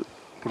were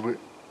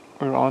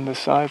on this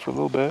side for a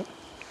little bit.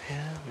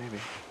 Yeah, maybe.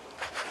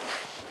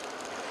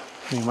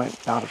 You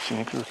might not have seen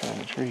it because we were kind of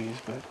in the trees,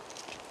 but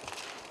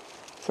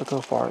look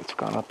how far it's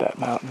gone up that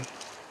mountain.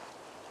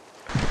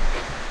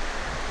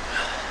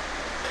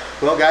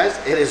 Well, guys,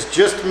 it is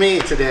just me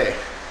today.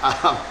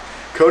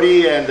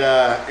 Cody and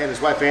his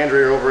wife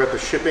Andrea are over at the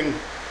shipping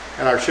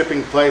and our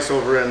shipping place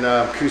over in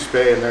Coos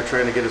Bay, and they're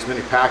trying to get as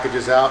many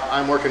packages out.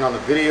 I'm working on the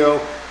video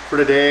for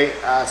today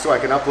so I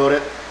can upload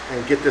it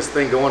and get this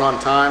thing going on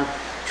time.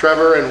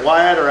 Trevor and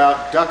Wyatt are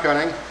out duck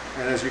hunting,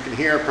 and as you can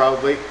hear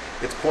probably,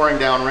 it's pouring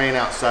down rain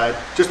outside.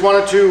 Just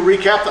wanted to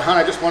recap the hunt.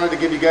 I just wanted to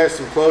give you guys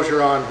some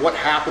closure on what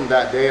happened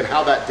that day and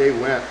how that day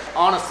went.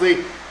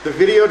 Honestly, the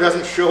video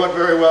doesn't show it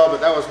very well, but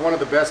that was one of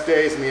the best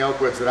days in the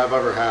Elkwoods that I've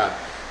ever had.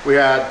 We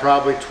had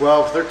probably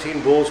 12,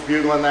 13 bulls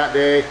bugling that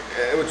day.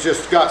 It was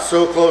just got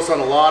so close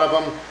on a lot of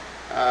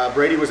them.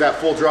 Brady was at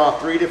full draw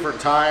 3 different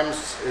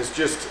times. It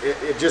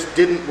just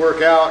didn't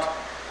work out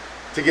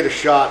to get a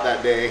shot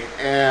that day.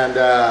 And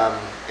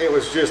it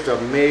was just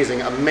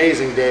amazing,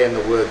 amazing day in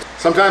the woods.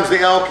 Sometimes the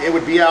elk, it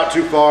would be out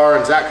too far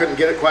and Zach couldn't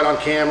get it quite on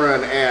camera,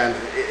 and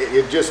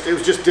it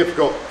was just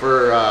difficult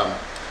for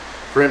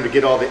him to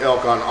get all the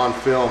elk on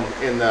film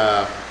in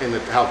the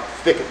how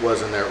thick it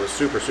was in there. It was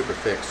super, super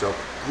thick. So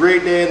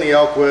great day in the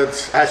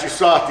Elkwoods. As you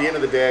saw at the end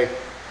of the day,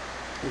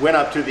 we went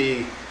up to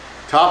the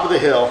top of the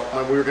hill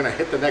and we were gonna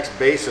hit the next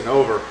basin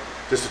over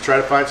just to try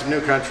to find some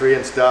new country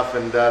and stuff,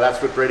 and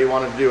that's what Brady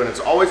wanted to do. And it's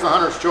always the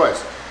hunter's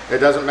choice. It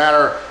doesn't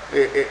matter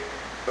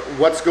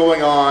what's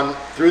going on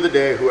through the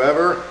day.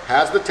 Whoever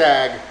has the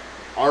tag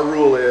Our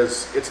rule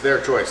is it's their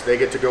choice. They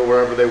get to go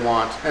wherever they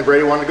want. And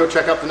Brady wanted to go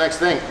check out the next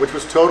thing, which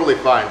was totally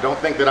fine. Don't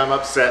think that I'm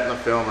upset in the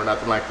film or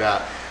nothing like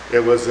that. It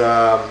was,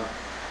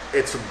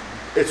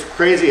 it's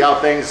crazy how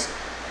things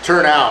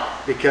turn out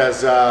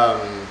because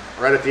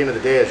right at the end of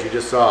the day, as you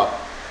just saw,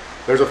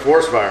 there's a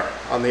forest fire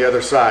on the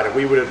other side, and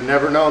we would have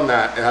never known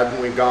that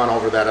hadn't we gone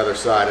over that other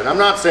side. And I'm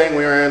not saying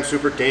we were in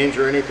super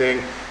danger or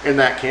anything in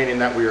that canyon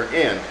that we were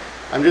in.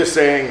 I'm just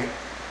saying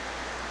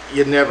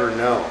you never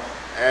know.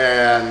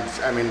 And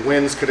I mean,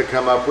 winds could have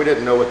come up. We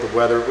didn't know what the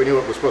weather, we knew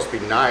it was supposed to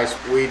be nice.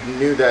 We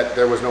knew that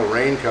there was no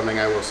rain coming,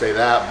 I will say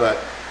that,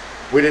 but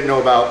we didn't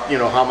know about, you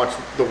know, how much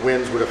the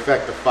winds would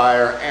affect the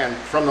fire. And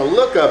from the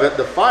look of it,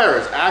 the fire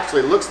is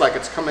actually looks like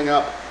it's coming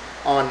up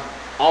on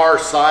our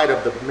side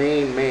of the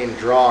main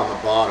draw on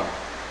the bottom.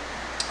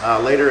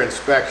 Later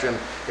inspection,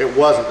 it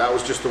wasn't. That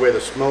was just the way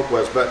the smoke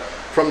was. But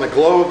from the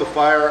glow of the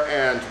fire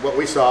and what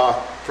we saw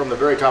from the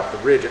very top of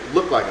the ridge, it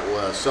looked like it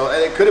was. So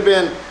it could have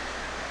been,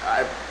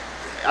 I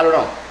don't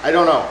know. I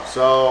don't know.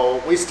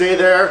 So we stay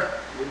there.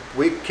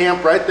 We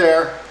camp right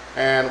there,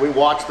 and we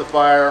watch the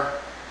fire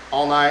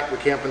all night. We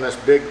camp in this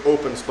big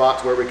open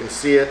spots where we can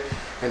see it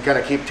and kind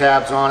of keep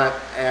tabs on it.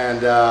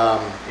 And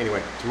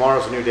anyway,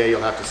 tomorrow's a new day.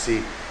 You'll have to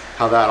see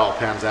how that all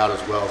pans out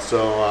as well.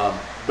 So,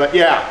 but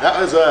yeah, that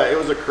was it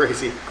was a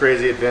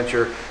crazy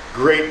adventure.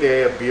 Great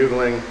day of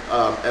bugling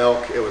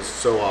elk. It was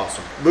so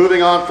awesome.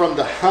 Moving on from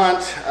the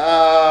hunt,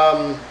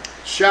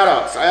 shout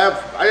outs.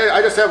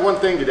 I just have one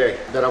thing today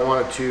that I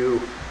wanted to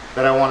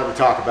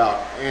talk about.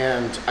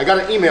 And I got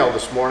an email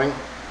this morning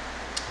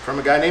from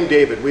a guy named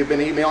David. We've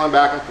been emailing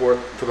back and forth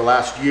for the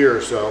last year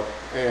or so.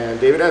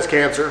 And David has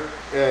cancer.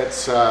 It's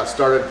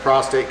started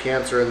prostate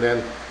cancer, and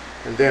then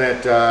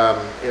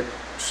it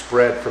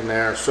spread from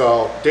there.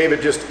 So David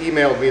just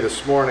emailed me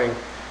this morning,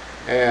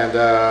 and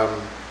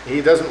he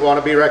doesn't want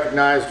to be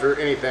recognized or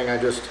anything.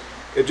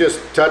 It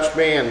just touched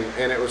me,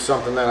 and it was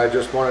something that I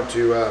just wanted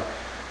to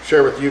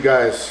share with you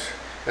guys.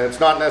 And it's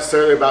not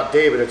necessarily about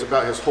David, it's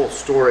about his whole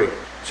story.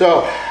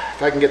 So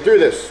if I can get through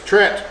this.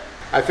 Trent,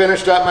 I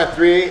finished up my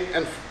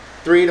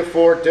 3 to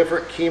 4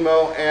 different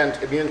chemo and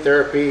immune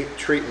therapy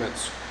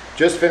treatments.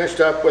 Just finished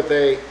up with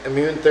a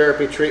immune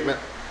therapy treatment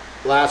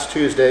last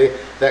Tuesday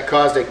that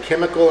caused a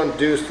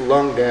chemical-induced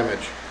lung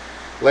damage.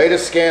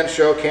 Latest scans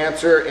show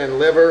cancer in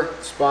liver,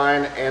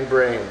 spine, and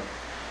brain.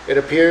 It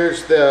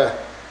appears the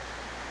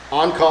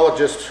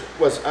oncologist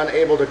was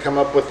unable to come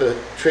up with a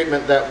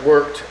treatment that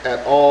worked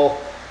at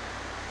all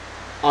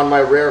on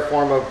my rare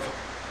form of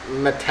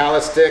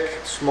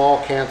metallistic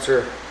small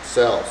cancer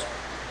cells.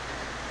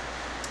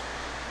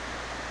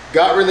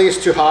 Got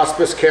released to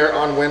hospice care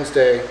on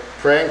Wednesday,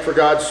 praying for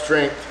God's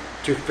strength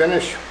to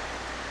finish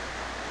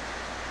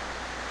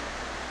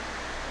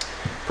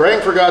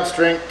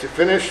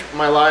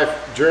my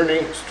life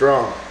journey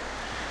strong.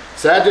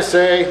 Sad to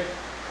say,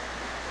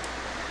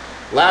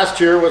 last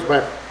year was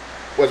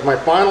my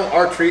final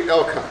archery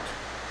elk hunt.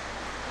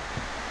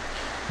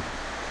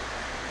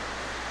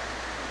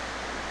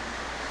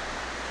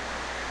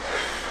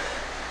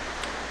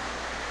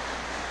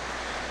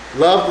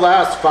 Loved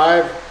last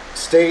 5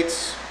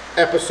 states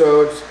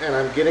episodes, and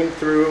I'm getting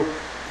through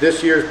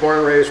this year's Born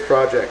and Raised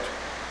project.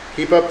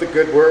 Keep up the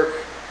good work.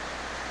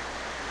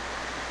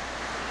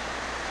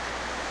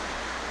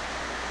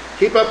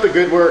 Keep up the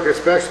good work,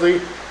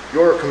 especially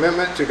your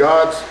commitment to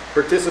God's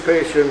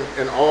participation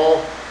in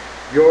all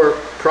your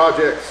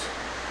projects.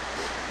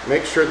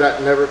 Make sure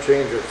that never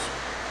changes.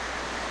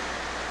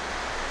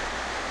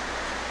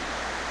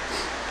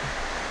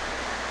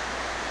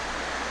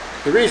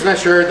 The reason I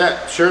shared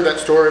that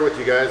story with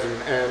you guys,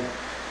 and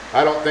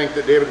I don't think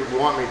that David would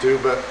want me to,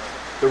 but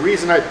the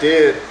reason I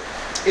did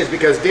is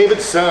because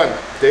David's son,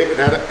 David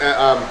had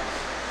an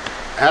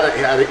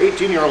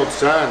 18-year-old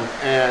son,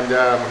 and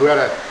who had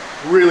a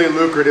really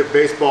lucrative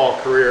baseball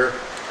career,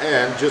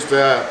 and just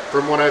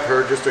from what I've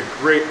heard, just a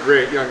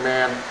great young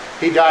man.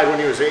 He died when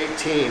he was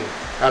 18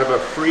 out of a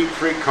freak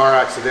car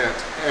accident,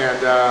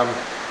 and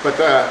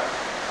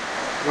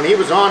when he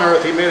was on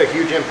earth, he made a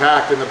huge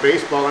impact in the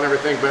baseball and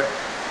everything, but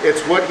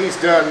it's what he's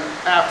done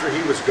after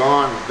he was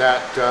gone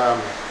that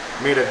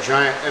made a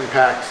giant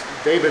impact.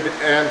 David,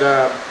 and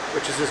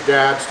which is his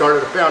dad,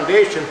 started a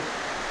foundation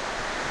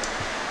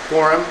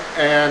for him,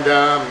 and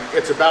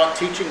it's about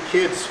teaching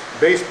kids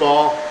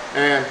baseball,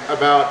 and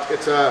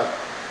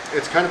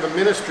it's kind of a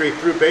ministry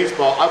through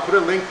baseball. I'll put a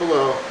link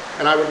below,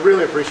 and I would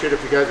really appreciate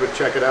if you guys would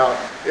check it out.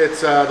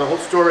 It's the whole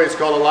story is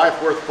called A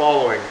Life Worth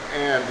Following,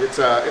 and it's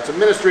a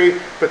ministry,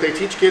 but they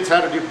teach kids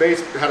how to do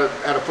how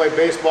to play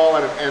baseball,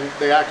 and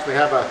they actually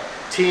have a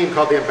team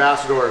called the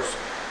Ambassadors,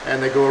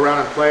 and they go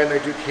around and play, and they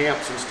do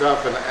camps and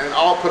stuff, and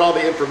I'll put all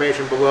the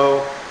information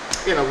below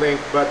in a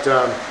link. But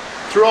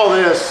through all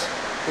this,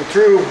 and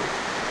through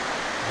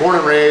Born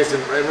and Raised,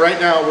 and right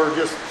now we're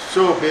just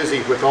so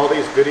busy with all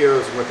these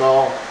videos and with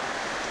all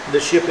the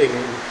shipping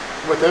and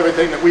with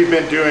everything that we've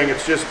been doing.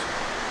 It's just,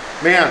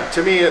 man,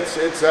 to me it's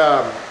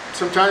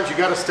sometimes you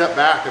got to step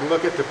back and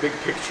look at the big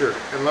picture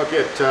and look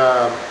at,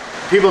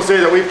 people say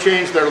that we've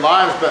changed their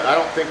lives, but I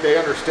don't think they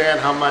understand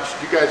how much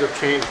you guys have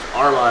changed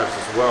our lives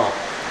as well.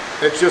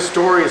 It's just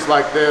stories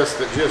like this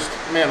that just,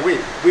 man, we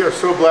are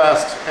so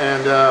blessed,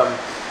 and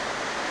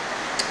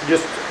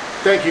just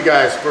thank you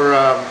guys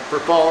for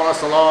following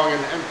us along,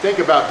 and think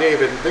about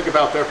David and think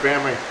about their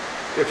family,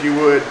 if you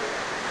would,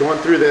 going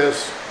through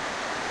this.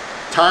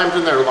 Times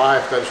in their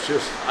life that's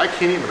just, I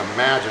can't even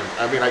imagine.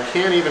 I mean, I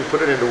can't even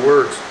put it into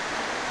words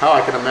how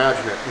I can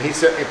imagine it. And he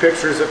sent me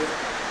pictures of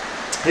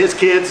his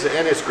kids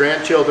and his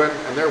grandchildren,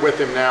 and they're with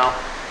him now,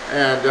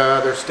 and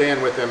they're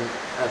staying with him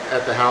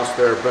at the house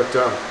there. But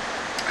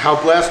how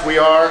blessed we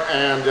are,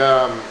 and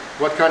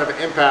what kind of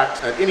an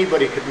impact that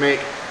anybody could make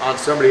on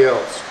somebody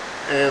else,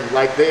 and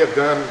like they have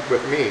done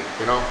with me,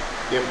 you know,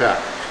 the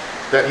impact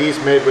that he's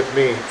made with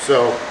me.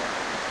 So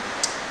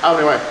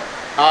anyway,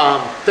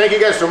 thank you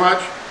guys so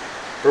much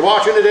for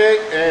watching today.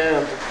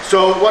 And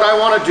so what I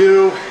want to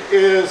do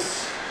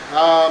is,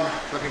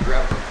 let me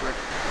grab it real quick.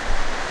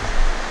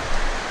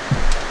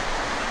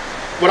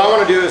 What I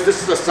want to do is,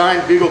 this is a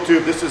signed Beagle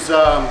tube. This is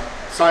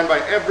signed by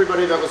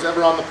everybody that was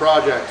ever on the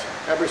project,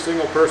 every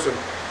single person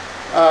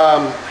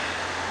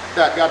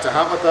that got to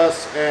hunt with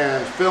us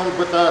and filmed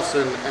with us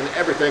and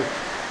everything.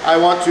 I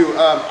want to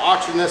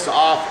auction this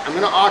off. I'm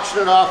going to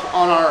auction it off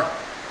on our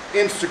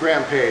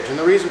Instagram page, and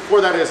the reason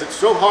for that is it's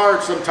so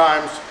hard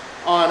sometimes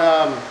on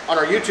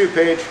our YouTube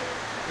page.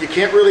 You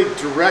can't really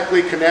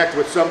directly connect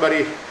with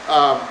somebody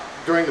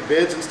during the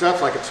bids and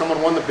stuff. Like if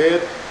someone won the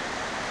bid,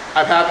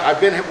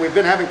 we've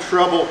been having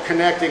trouble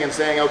connecting and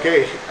saying,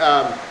 okay,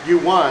 you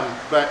won,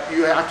 but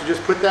you have to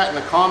just put that in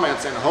the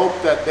comments and hope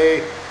that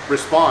they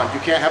respond. You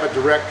can't have a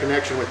direct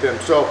connection with them.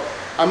 So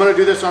I'm going to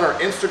do this on our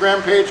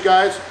Instagram page,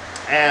 guys,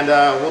 and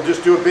we'll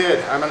just do a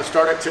bid. I'm going to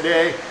start it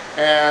today,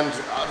 and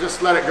I'll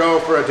just let it go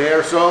for a day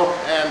or so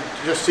and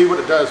just see what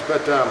it does.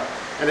 But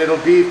and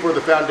it'll be for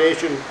the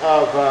foundation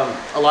of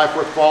A Life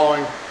Worth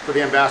Following for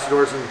the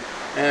ambassadors,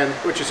 and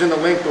which is in the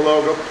link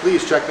below. Go,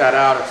 please check that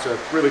out. It's a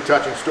really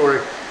touching story.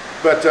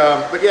 But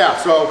yeah,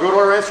 so go to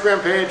our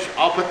Instagram page.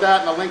 I'll put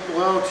that in the link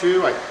below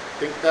too. I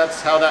think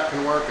that's how that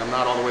can work. I'm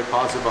not all the way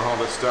positive on all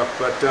this stuff,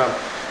 but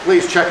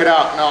please check it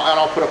out, and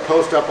I'll put a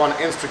post up on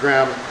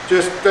Instagram. I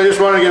just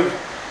want to give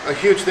a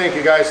huge thank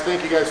you guys.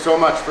 Thank you guys so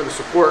much for the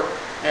support,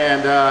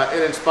 and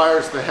it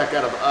inspires the heck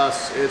out of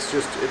us. It's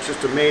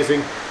just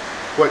amazing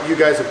what you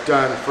guys have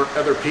done for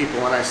other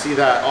people, and I see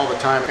that all the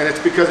time, and it's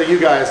because of you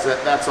guys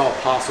that's all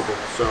possible.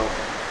 So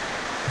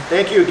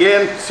thank you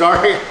again.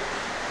 Sorry,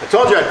 I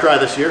told you I'd cry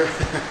this year.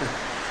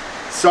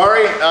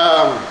 sorry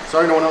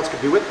no one else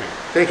could be with me.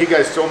 Thank you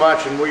guys so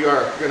much, and we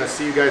are going to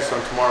see you guys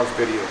on tomorrow's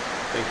video.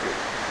 Thank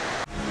you.